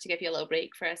else first to give you a little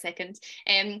break for a second.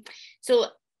 So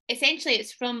essentially,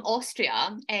 it's from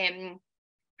Austria, and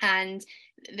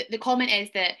the comment is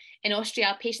that in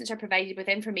Austria, patients are provided with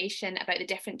information about the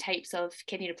different types of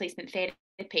kidney replacement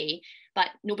therapy, but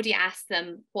nobody asks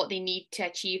them what they need to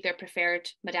achieve their preferred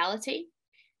modality.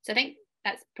 So I think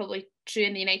that's probably true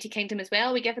in the United Kingdom as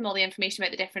well. We give them all the information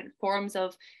about the different forms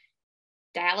of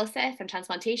dialysis and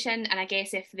transplantation, and I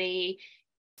guess if they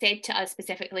said to us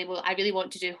specifically, well, I really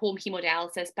want to do home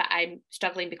hemodialysis, but I'm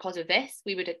struggling because of this,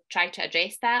 we would try to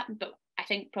address that. But I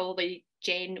think probably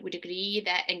Jen would agree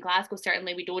that in Glasgow,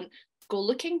 certainly we don't go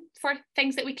looking for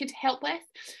things that we could help with.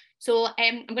 So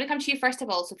I'm going to come to you first of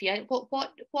all, Sofia.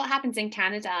 What happens in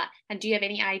Canada, and do you have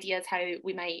any ideas how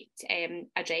we might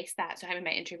address that, so how we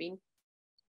might intervene?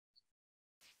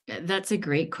 That's a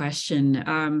great question.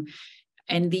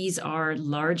 And these are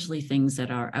largely things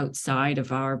that are outside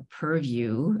of our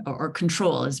purview, or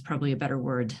control is probably a better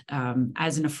word,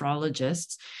 as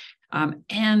nephrologists.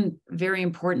 And very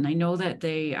important, I know that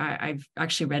I've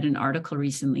actually read an article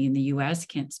recently in the US,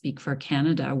 can't speak for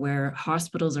Canada, where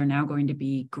hospitals are now going to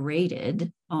be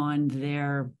graded on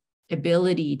their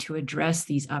ability to address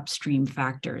these upstream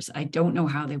factors. I don't know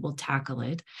how they will tackle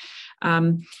it.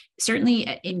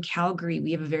 Certainly in Calgary,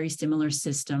 we have a very similar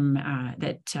system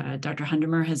that Dr.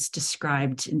 Hundemer has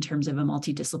described in terms of a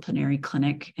multidisciplinary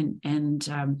clinic,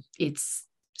 and it's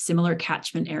similar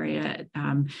catchment area.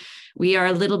 We are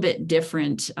a little bit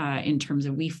different in terms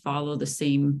of we follow the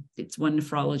same, it's one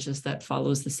nephrologist that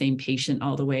follows the same patient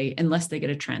all the way, unless they get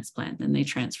a transplant, then they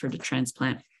transfer to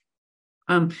transplant.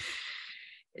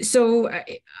 So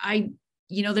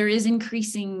there is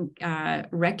increasing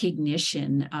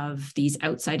recognition of these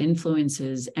outside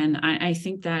influences. And I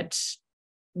think that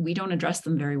we don't address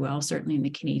them very well, certainly in the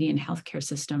Canadian healthcare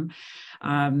system.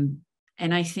 And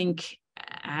I think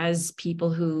as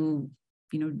people who,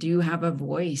 do have a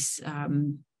voice,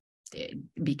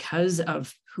 because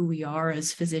of who we are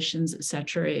as physicians, et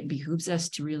cetera, it behooves us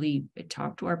to really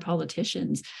talk to our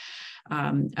politicians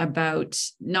about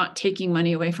not taking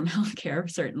money away from healthcare,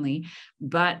 certainly,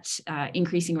 but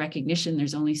increasing recognition.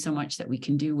 There's only so much that we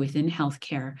can do within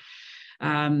healthcare.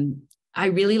 I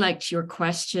really liked your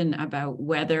question about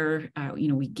whether,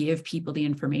 we give people the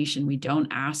information. We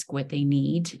don't ask what they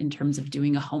need in terms of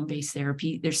doing a home-based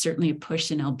therapy. There's certainly a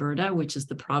push in Alberta, which is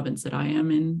the province that I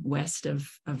am in, west of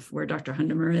where Dr.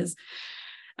 Hundemer is.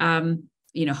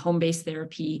 Home-based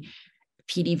therapy,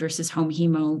 PD versus home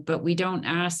hemo, but we don't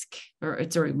ask,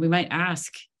 we might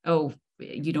ask, oh,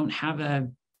 you don't have a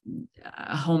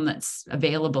home that's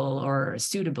available or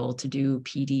suitable to do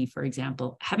PD, for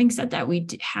example. Having said that, we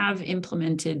have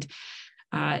implemented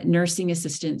nursing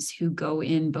assistants who go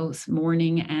in both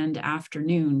morning and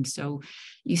afternoon. So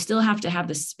you still have to have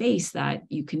the space that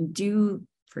you can do,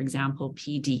 for example,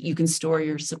 PD. You can store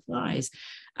your supplies.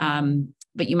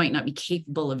 but you might not be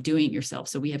capable of doing it yourself.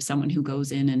 So we have someone who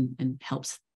goes in and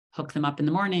helps hook them up in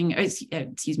the morning,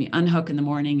 unhook in the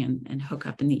morning and hook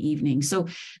up in the evening. So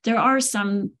there are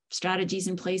some strategies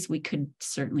in place. We could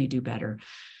certainly do better.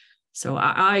 So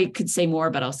I could say more,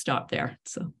 but I'll stop there.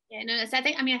 So yeah, no,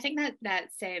 I think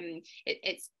that's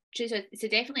it's true. So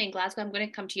definitely in Glasgow, I'm going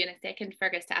to come to you in a second,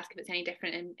 Fergus, to ask if it's any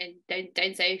different in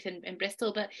down south in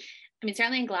Bristol. But I mean,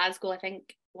 certainly in Glasgow, I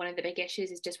think one of the big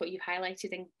issues is just what you've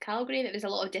highlighted in Calgary, that there's a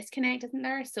lot of disconnect, isn't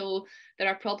there? So there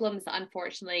are problems that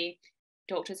unfortunately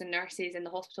doctors and nurses in the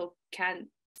hospital can't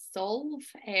solve,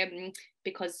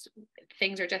 because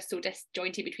things are just so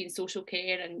disjointed between social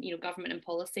care and government and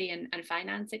policy and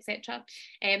finance, etc.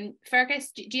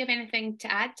 Fergus, do you have anything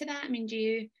to add to that? I mean, do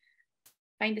you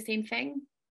find the same thing?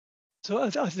 So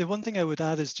the one thing I would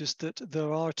add is just that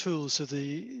there are tools. So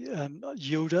the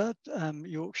YODA,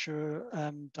 Yorkshire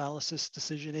Dialysis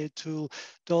Decision Aid tool,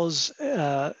 does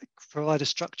provide a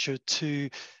structure to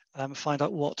find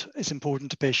out what is important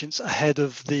to patients ahead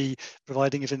of the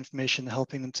providing of information,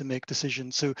 helping them to make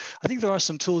decisions. So I think there are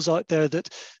some tools out there that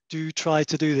do try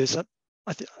to do this.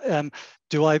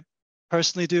 Do I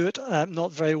personally do it?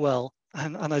 Not very well.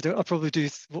 And I probably do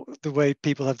the way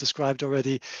people have described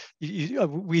already.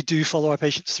 We do follow our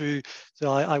patients through.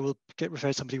 So I will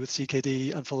refer somebody with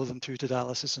CKD and follow them through to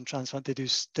dialysis and transplant. They do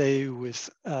stay with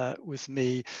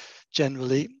me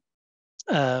generally,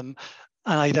 and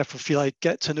I therefore feel I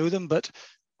get to know them. But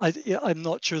I'm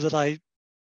not sure that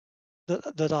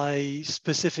I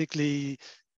specifically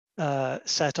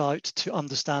set out to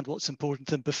understand what's important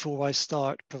to them before I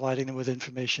start providing them with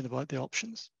information about the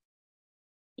options.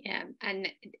 Yeah, and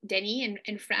Denis,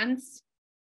 in France,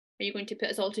 are you going to put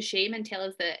us all to shame and tell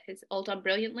us that it's all done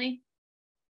brilliantly?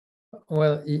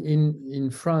 Well,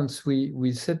 in France,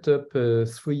 we set up 3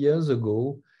 years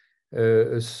ago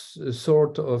a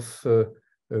sort of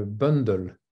a bundle,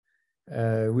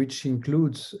 which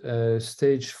includes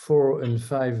stage 4 and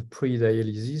 5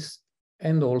 pre-dialysis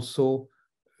and also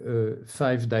 5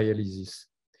 dialysis.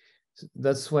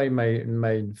 That's why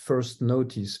my first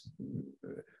note is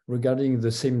regarding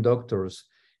the same doctors,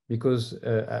 because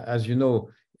as you know,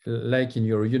 like in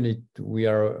your unit, we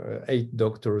are 8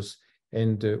 doctors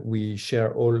and we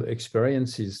share all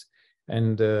experiences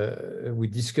and we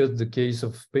discuss the case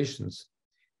of patients.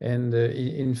 And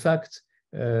in fact,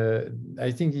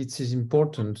 I think it is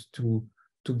important to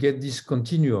get this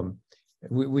continuum.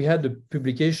 We had a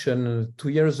publication 2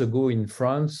 years ago in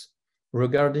France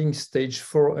regarding stage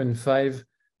 4 and 5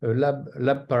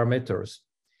 lab parameters.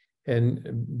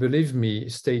 And believe me,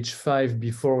 stage 5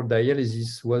 before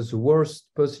dialysis was the worst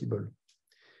possible,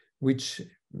 which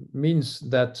means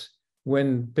that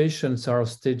when patients are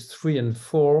stage 3 and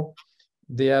 4,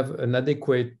 they have an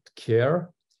adequate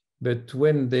care, but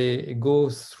when they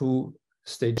go through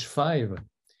stage 5,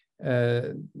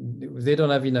 they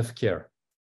don't have enough care.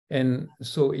 And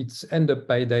so it's end up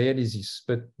by dialysis,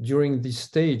 but during this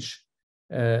stage,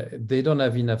 they don't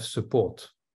have enough support,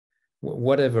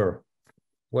 whatever.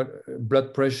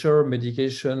 Blood pressure,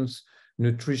 medications,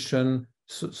 nutrition,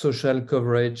 social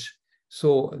coverage.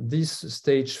 So this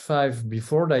stage 5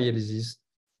 before dialysis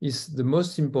is the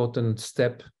most important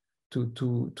step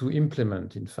to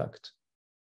implement, in fact.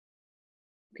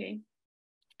 Okay.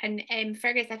 And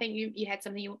Fergus, I think you had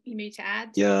something you need to add.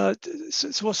 Yeah,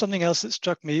 so something else that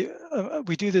struck me,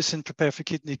 we do this in Prepare for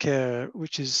Kidney Care,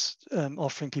 which is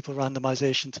offering people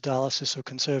randomization to dialysis or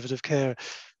conservative care.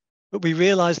 But we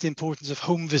realized the importance of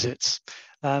home visits.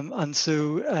 And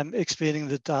so explaining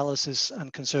the dialysis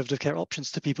and conservative care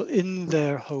options to people in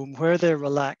their home, where they're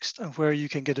relaxed and where you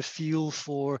can get a feel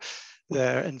for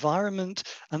their environment,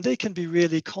 and they can be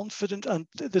really confident, and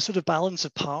the sort of balance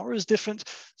of power is different.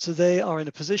 So they are in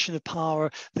a position of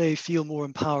power, they feel more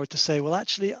empowered to say, well,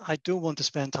 actually, I don't want to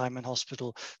spend time in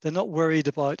hospital. They're not worried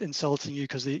about insulting you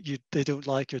because they don't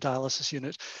like your dialysis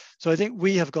unit. So I think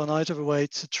we have gone out of our way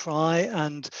to try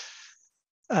and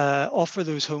offer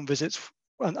those home visits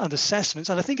and assessments.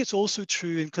 And I think it's also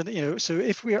true in clinic, so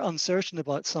if we're uncertain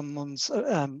about someone's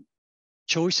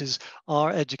choices,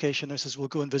 our education nurses will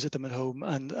go and visit them at home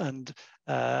and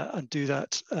do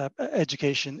that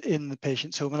education in the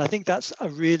patient's home. And I think that's a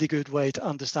really good way to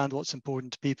understand what's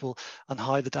important to people and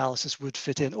how the dialysis would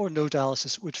fit in, or no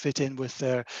dialysis would fit in with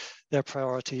their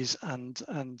priorities and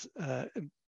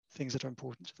things that are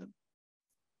important to them.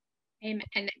 And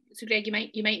so, Greg,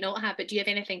 you might not have, but do you have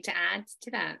anything to add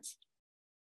to that?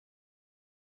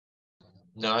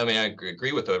 No, I mean, I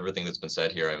agree with everything that's been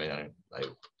said here. I mean, I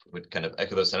would kind of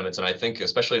echo those sentiments. And I think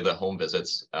especially the home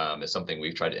visits is something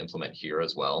we've tried to implement here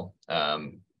as well.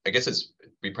 I guess it's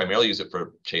primarily use it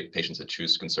for patients that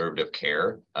choose conservative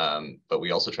care, but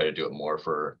we also try to do it more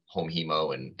for home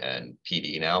hemo and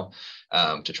PD now,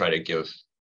 to try to give,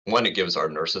 one, it gives our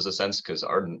nurses a sense, because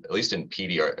at least in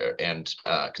PD and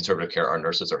conservative care, our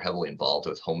nurses are heavily involved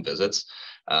with home visits,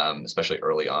 especially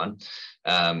early on.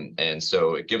 And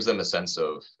so it gives them a sense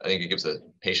of, I think it gives the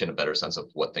patient a better sense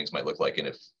of what things might look like and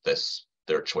if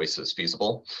their choice is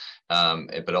feasible.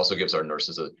 But also gives our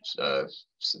nurses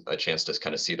a chance to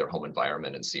kind of see their home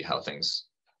environment and see how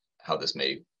this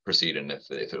may proceed, and if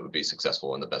it would be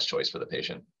successful and the best choice for the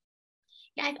patient.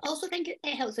 Yeah, I also think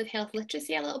it helps with health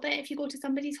literacy a little bit if you go to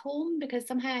somebody's home, because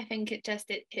somehow I think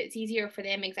it's easier for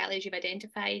them, exactly as you've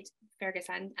identified, Fergus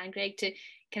and Greg, to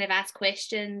kind of ask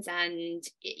questions, and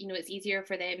it's easier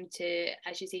for them to,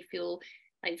 as you say, feel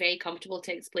like very comfortable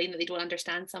to explain that they don't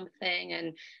understand something.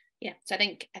 And yeah, so I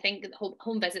think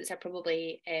home visits are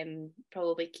probably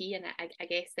key, and I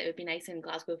guess that it would be nice in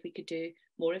Glasgow if we could do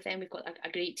more of them. We've got a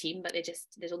great team, but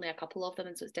there's only a couple of them,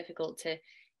 and so it's difficult to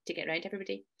get around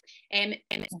everybody.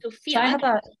 Sofia, so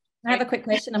I have a quick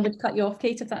question. I'm going to cut you off,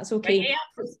 Kate, if that's okay.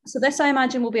 Yeah. So this, I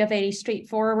imagine, will be a very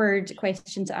straightforward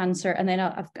question to answer, and then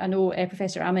I know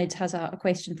Professor Ahmed has a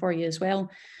question for you as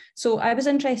well. So I was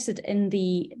interested in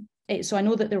so I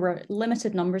know that there were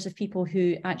limited numbers of people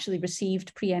who actually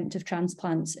received preemptive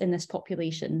transplants in this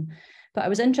population, but I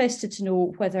was interested to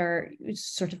know whether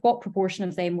what proportion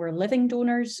of them were living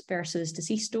donors versus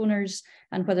deceased donors,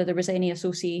 and whether there was any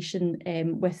association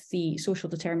with the social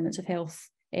determinants of health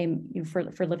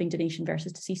for living donation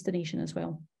versus deceased donation as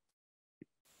well.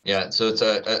 Yeah, so it's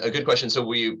a good question.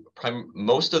 So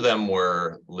most of them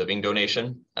were living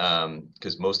donation,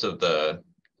 because most of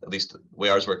at least the way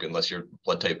ours work, unless you're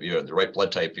the right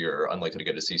blood type, you're unlikely to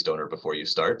get a deceased donor before you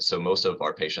start. So most of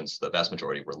our patients, the vast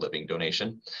majority, were living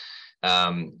donation.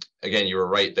 Again, you were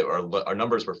right that our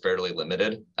numbers were fairly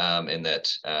limited, in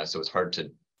that, so it's hard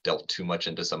to delve too much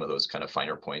into some of those kind of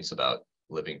finer points about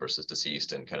living versus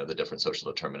deceased and kind of the different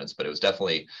social determinants, but it was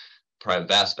definitely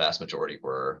vast majority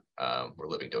were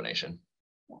living donation.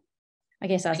 I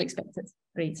guess as expected.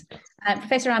 Great.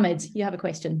 Professor Ahmed, you have a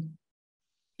question.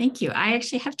 Thank you. I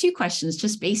actually have two questions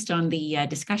just based on the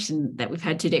discussion that we've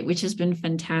had today, which has been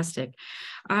fantastic.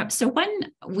 So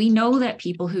one, we know that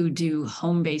people who do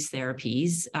home-based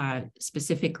therapies,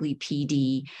 specifically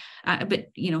PD, but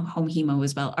home hemo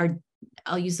as well,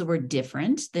 I'll use the word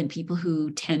different than people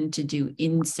who tend to do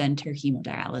in-center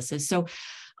hemodialysis. So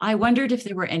I wondered if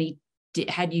there were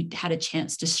had you had a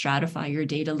chance to stratify your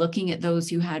data, looking at those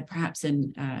who had perhaps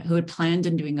who had planned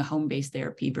on doing a home-based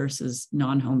therapy versus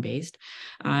non-home-based,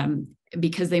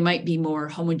 because they might be more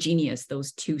homogeneous,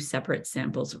 those two separate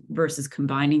samples, versus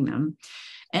combining them.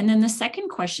 And then the second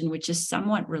question, which is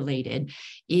somewhat related,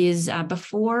 is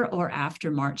before or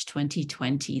after March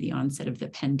 2020, the onset of the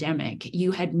pandemic,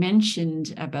 you had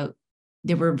mentioned about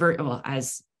there were,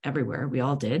 as everywhere, we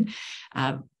all did,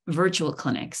 virtual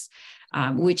clinics.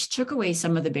 Which took away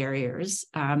some of the barriers.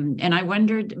 And I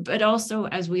wondered, but also,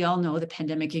 as we all know, the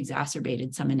pandemic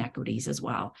exacerbated some inequities as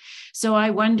well. So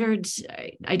I wondered,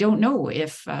 I don't know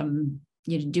if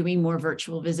doing more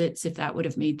virtual visits, if that would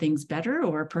have made things better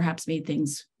or perhaps made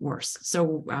things worse.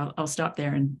 So I'll stop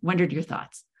there and wondered your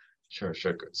thoughts. Sure.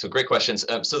 So great questions.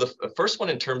 So the first one,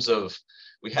 in terms of,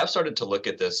 we have started to look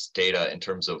at this data in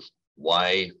terms of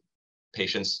why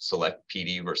patients select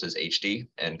PD versus HD,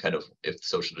 and kind of if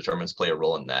social determinants play a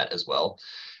role in that as well.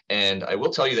 And I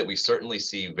will tell you that we certainly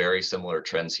see very similar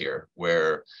trends here,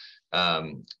 where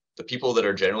the people that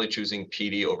are generally choosing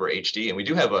PD over HD, and we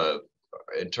do have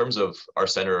in terms of our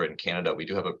center in Canada, we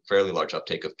do have a fairly large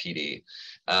uptake of PD.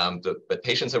 But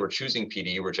patients that were choosing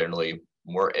PD were generally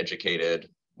more educated,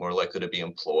 more likely to be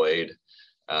employed,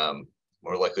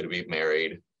 more likely to be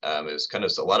married. It was kind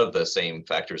of a lot of the same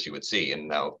factors you would see. And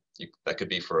now that could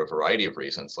be for a variety of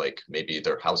reasons, like maybe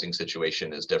their housing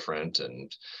situation is different,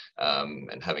 and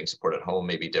having support at home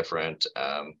may be different.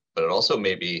 But it also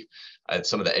may be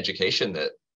some of the education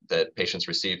that patients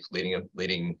receive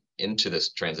leading into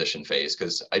this transition phase.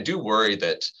 Because I do worry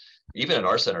that even in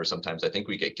our center, sometimes I think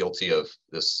we get guilty of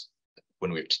this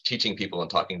when we're teaching people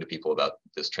and talking to people about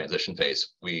this transition phase.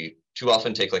 We too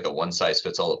often take like a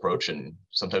one-size-fits-all approach, and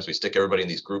sometimes we stick everybody in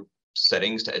these group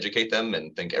settings to educate them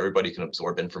and think everybody can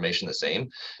absorb information the same.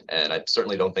 And I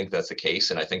certainly don't think that's the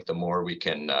case. And I think the more we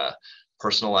can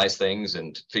personalize things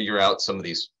and figure out some of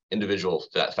these individual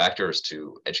factors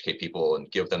to educate people and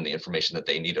give them the information that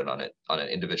they need on an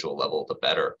individual level, the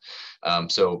better.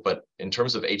 But in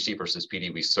terms of HD versus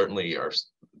PD, we certainly are,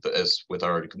 as with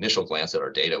our initial glance at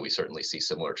our data, we certainly see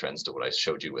similar trends to what I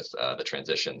showed you with the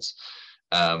transitions.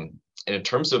 in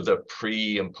terms of the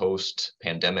pre and post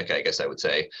pandemic, I guess I would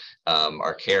say,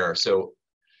 our care. So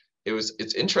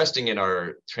it's interesting in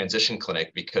our transition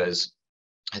clinic, because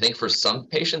I think for some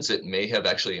patients, it may have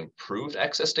actually improved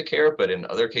access to care, but in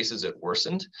other cases it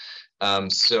worsened.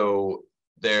 So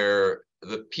the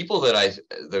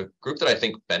group that I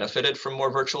think benefited from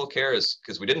more virtual care is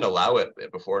because we didn't allow it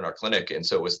before in our clinic. And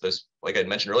so it was this, like I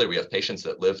mentioned earlier, we have patients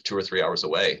that live 2 or 3 hours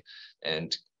away.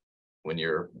 And when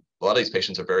a lot of these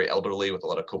patients are very elderly with a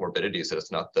lot of comorbidities, that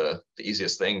it's not the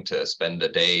easiest thing to spend a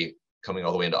day coming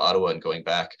all the way into Ottawa and going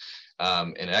back.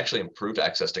 And it actually improved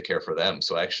access to care for them.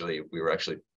 So I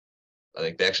think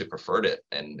they actually preferred it.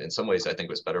 And in some ways, I think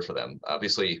it was better for them.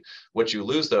 Obviously, what you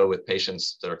lose, though, with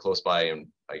patients that are close by, and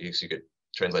I guess you could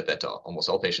translate that to almost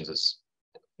all patients, is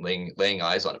laying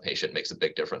eyes on a patient makes a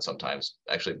big difference sometimes.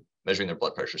 Actually measuring their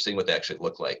blood pressure, seeing what they actually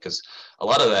look like. Because a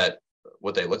lot of that,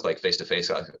 what they look like face-to-face,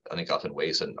 I think often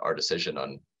weighs in our decision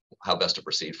on how best to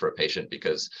proceed for a patient,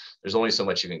 because there's only so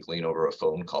much you can glean over a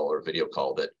phone call or video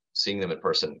call, that seeing them in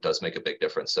person does make a big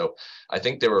difference. So I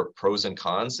think there were pros and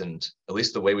cons, and at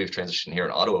least the way we've transitioned here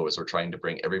in Ottawa is we're trying to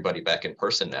bring everybody back in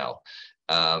person now.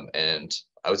 And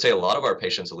I would say a lot of our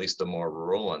patients, at least the more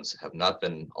rural ones, have not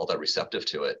been all that receptive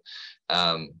to it.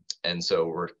 And so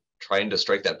we're trying to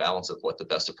strike that balance of what the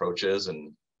best approach is.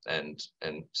 And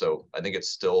so I think it's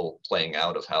still playing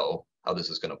out of how this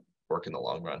is going to work in the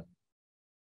long run.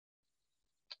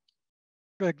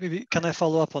 Greg, maybe can I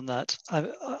follow up on that?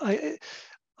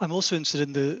 I'm also interested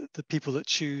in the people that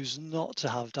choose not to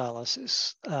have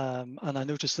dialysis, and I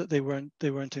noticed that they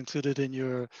weren't included in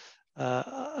your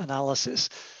analysis.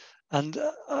 And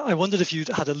I wondered if you'd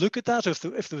had a look at that, or if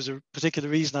there was a particular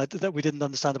reason that we didn't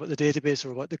understand about the database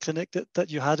or about the clinic that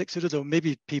you had excluded, or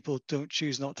maybe people don't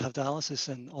choose not to have dialysis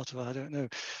in Ottawa, I don't know.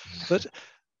 But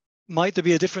might there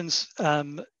be a difference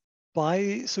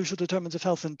by social determinants of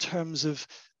health in terms of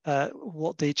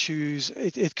what they choose?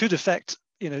 It could affect,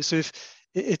 so if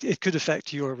it could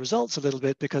affect your results a little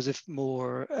bit, because if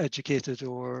more educated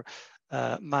or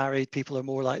married people are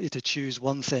more likely to choose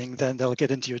one thing, then they'll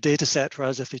get into your data set,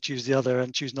 whereas if they choose the other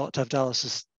and choose not to have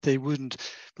dialysis, they wouldn't.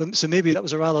 So maybe that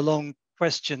was a rather long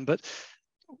question, but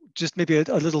just maybe a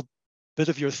little bit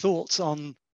of your thoughts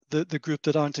on the group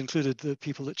that aren't included, the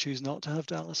people that choose not to have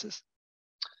dialysis.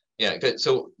 Yeah, good.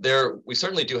 So we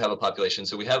certainly do have a population.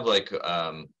 So we have like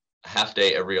a half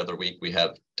day every other week we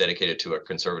have dedicated to a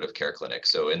conservative care clinic.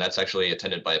 And that's actually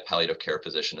attended by a palliative care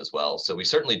physician as well. So we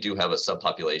certainly do have a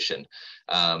subpopulation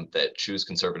that choose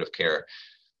conservative care.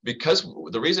 Because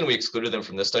the reason we excluded them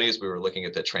from this study is we were looking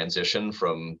at the transition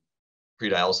from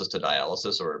pre-dialysis to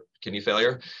dialysis or kidney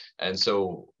failure. And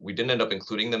so we didn't end up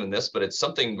including them in this, but it's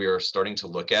something we are starting to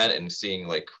look at and seeing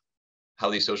like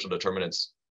how these social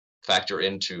determinants factor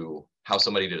into how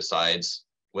somebody decides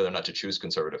whether or not to choose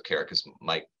conservative care. Because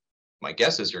my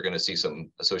guess is you're going to see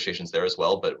some associations there as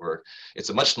well, but it's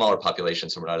a much smaller population,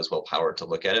 so we're not as well powered to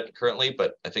look at it currently.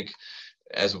 But I think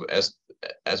as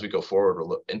we go forward,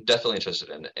 we're definitely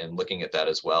interested in looking at that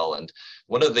as well. And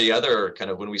one of the other kind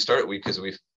of, when we started, because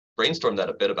we've brainstormed that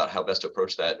a bit about how best to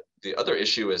approach that. The other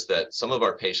issue is that some of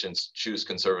our patients choose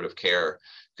conservative care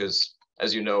because,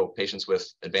 as you know, patients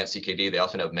with advanced CKD, they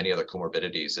often have many other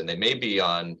comorbidities, and they may be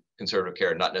on conservative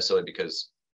care, not necessarily because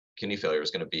kidney failure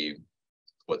is going to be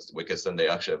because then they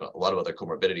actually have a lot of other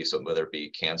comorbidities. So whether it be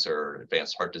cancer or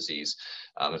advanced heart disease,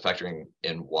 and factoring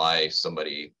in why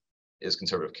somebody is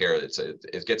conservative care,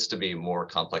 it gets to be a more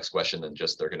complex question than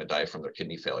just they're going to die from their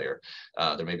kidney failure.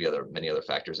 There may be many other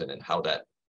factors in, and how that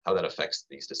affects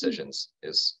these decisions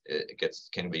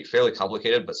can be fairly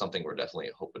complicated, but something we're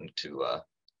definitely hoping to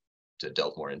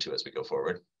delve more into as we go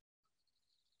forward.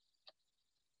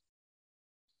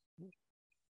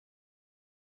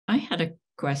 I had a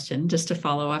question just to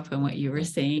follow up on what you were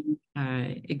saying,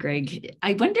 Greg.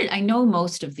 I wondered, I know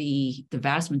most of the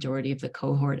vast majority of the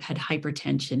cohort had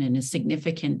hypertension and a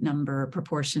significant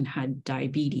proportion had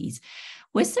diabetes.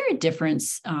 Was there a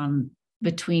difference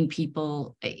between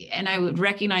people? And I would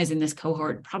recognize in this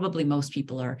cohort, probably most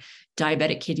people are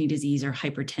diabetic kidney disease or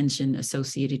hypertension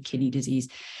associated kidney disease.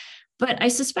 But I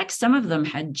suspect some of them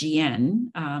had GN,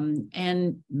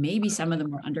 and maybe some of them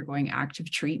were undergoing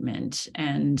active treatment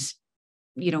and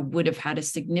would have had a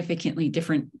significantly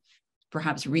different,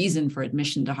 perhaps, reason for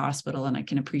admission to hospital. And I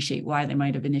can appreciate why they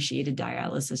might have initiated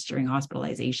dialysis during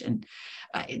hospitalization.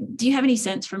 Do you have any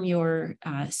sense from your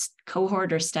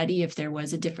cohort or study if there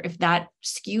was if that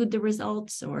skewed the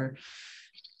results, or?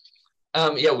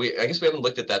 Yeah, I guess we haven't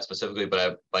looked at that specifically,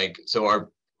 but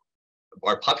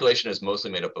our population is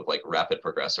mostly made up of like rapid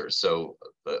progressors. So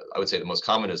I would say the most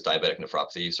common is diabetic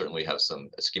nephropathy. You certainly have some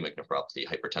ischemic nephropathy,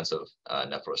 hypertensive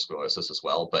nephrosclerosis as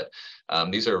well. But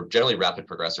these are generally rapid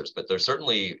progressors. But there's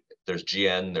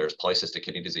GN, there's polycystic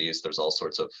kidney disease. There's all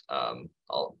sorts of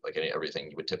everything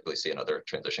you would typically see in other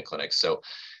transition clinics. So,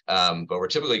 but we're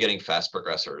typically getting fast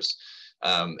progressors.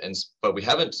 But we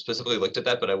haven't specifically looked at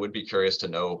that. But I would be curious to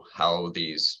know how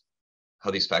these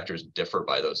factors differ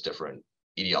by those different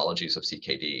etiologies of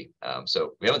CKD.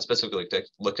 So we haven't specifically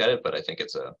looked at it, but I think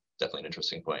it's definitely an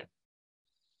interesting point.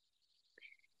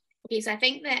 Okay, so I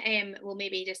think that we'll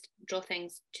maybe just draw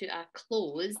things to a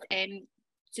close.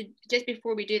 So just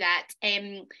before we do that,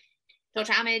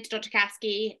 Dr. Ahmed, Dr.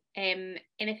 Caskey,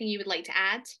 anything you would like to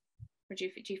add? Or do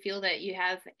you feel that you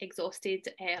have exhausted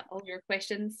all your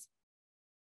questions?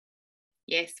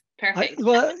 Yes, perfect.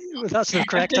 Well, that's the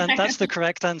correct that's the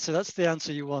correct answer. That's the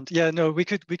answer you want. Yeah, no, we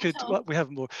could well, we have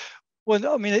more. Well,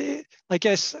 I mean, I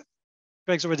guess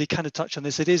Greg's already kind of touched on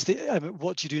this. It is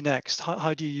what do you do next?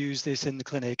 How do you use this in the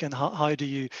clinic, and how do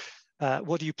you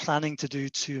what are you planning to do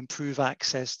to improve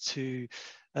access to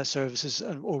services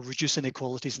or reduce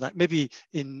inequalities? And that maybe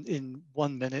in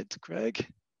 1 minute, Greg.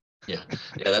 Yeah,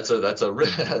 that's a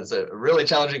really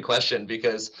challenging question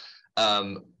because.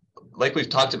 Like we've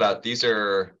talked about,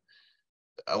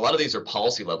 a lot of these are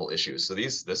policy level issues. So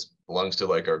this belongs to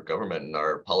like our government and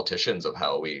our politicians of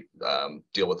how we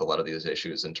deal with a lot of these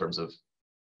issues in terms of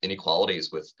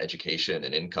inequalities with education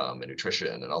and income and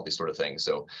nutrition and all these sort of things.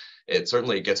 So it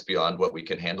certainly gets beyond what we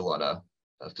can handle on a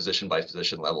physician by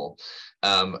physician level.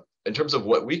 In terms of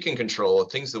what we can control,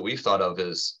 things that we've thought of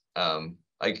is, I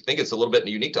think it's a little bit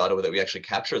unique to Ottawa that we actually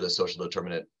capture the social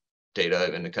determinant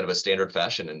data in a kind of a standard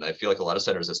fashion. And I feel like a lot of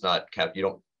centers, it's not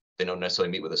they don't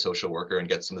necessarily meet with a social worker and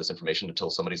get some of this information until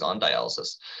somebody's on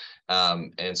dialysis.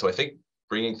 And so I think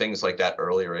bringing things like that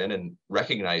earlier in and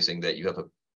recognizing that you have a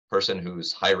person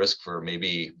who's high risk for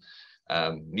maybe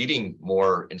needing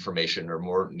more information or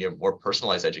more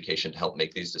personalized education to help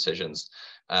make these decisions.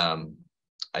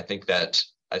 I think that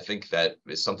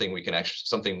is something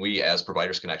we as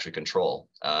providers can actually control,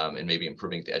 and maybe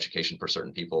improving the education for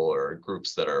certain people or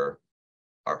groups that are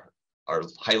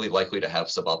highly likely to have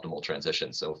suboptimal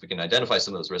transitions. So if we can identify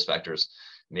some of those risk factors,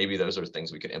 maybe those are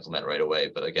things we can implement right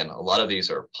away. But again, a lot of these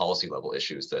are policy level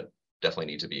issues that definitely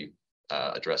need to be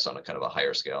addressed on a kind of a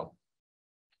higher scale.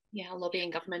 Yeah, lobbying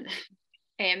government.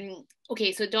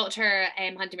 Okay, so Dr.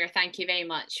 Hundemer, thank you very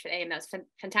much. That was a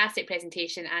fantastic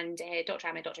presentation, and Dr.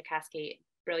 Ahmed, Dr. Caskey,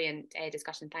 brilliant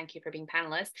discussion. Thank you for being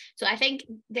panelists. So I think,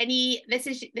 Denis, this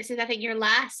is I think your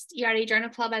last ERA Journal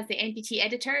Club as the NPT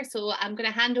editor. So I'm going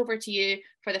to hand over to you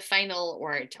for the final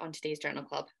word on today's Journal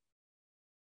Club.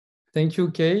 Thank you,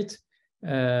 Kate.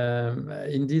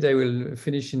 Indeed, I will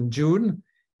finish in June,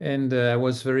 and I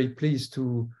was very pleased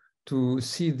to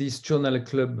see this Journal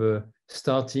Club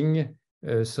starting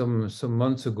some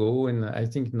months ago, and I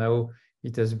think now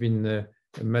it has been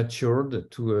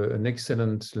matured to an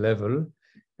excellent level.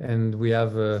 And we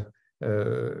have a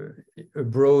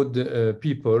broad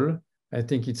people. I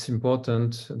think it's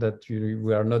important that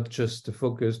we are not just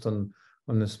focused on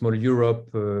a small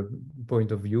Europe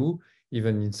point of view.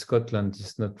 Even in Scotland,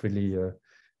 it's not really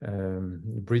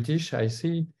British, I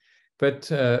see.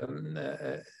 But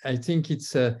I think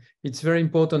it's very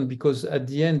important because at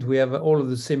the end, we have all of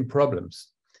the same problems.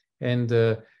 And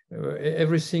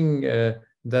everything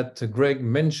that Greg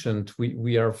mentioned,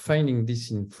 we are finding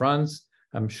this in France.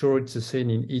 I'm sure it's the same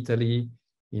in Italy,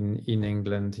 in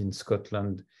England, in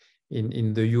Scotland.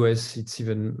 In the US, it's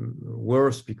even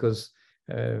worse because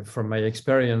from my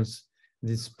experience,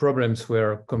 these problems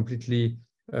were completely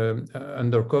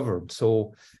undercovered.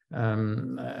 So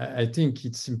I think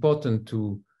it's important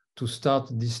to start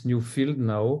this new field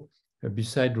now,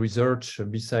 beside research,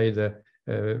 beside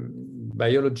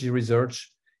biology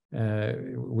research.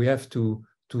 We have to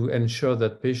ensure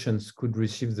that patients could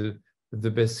receive the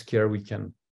best care we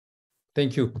can.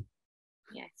 Thank you.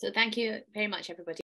 Yeah, so thank you very much, everybody.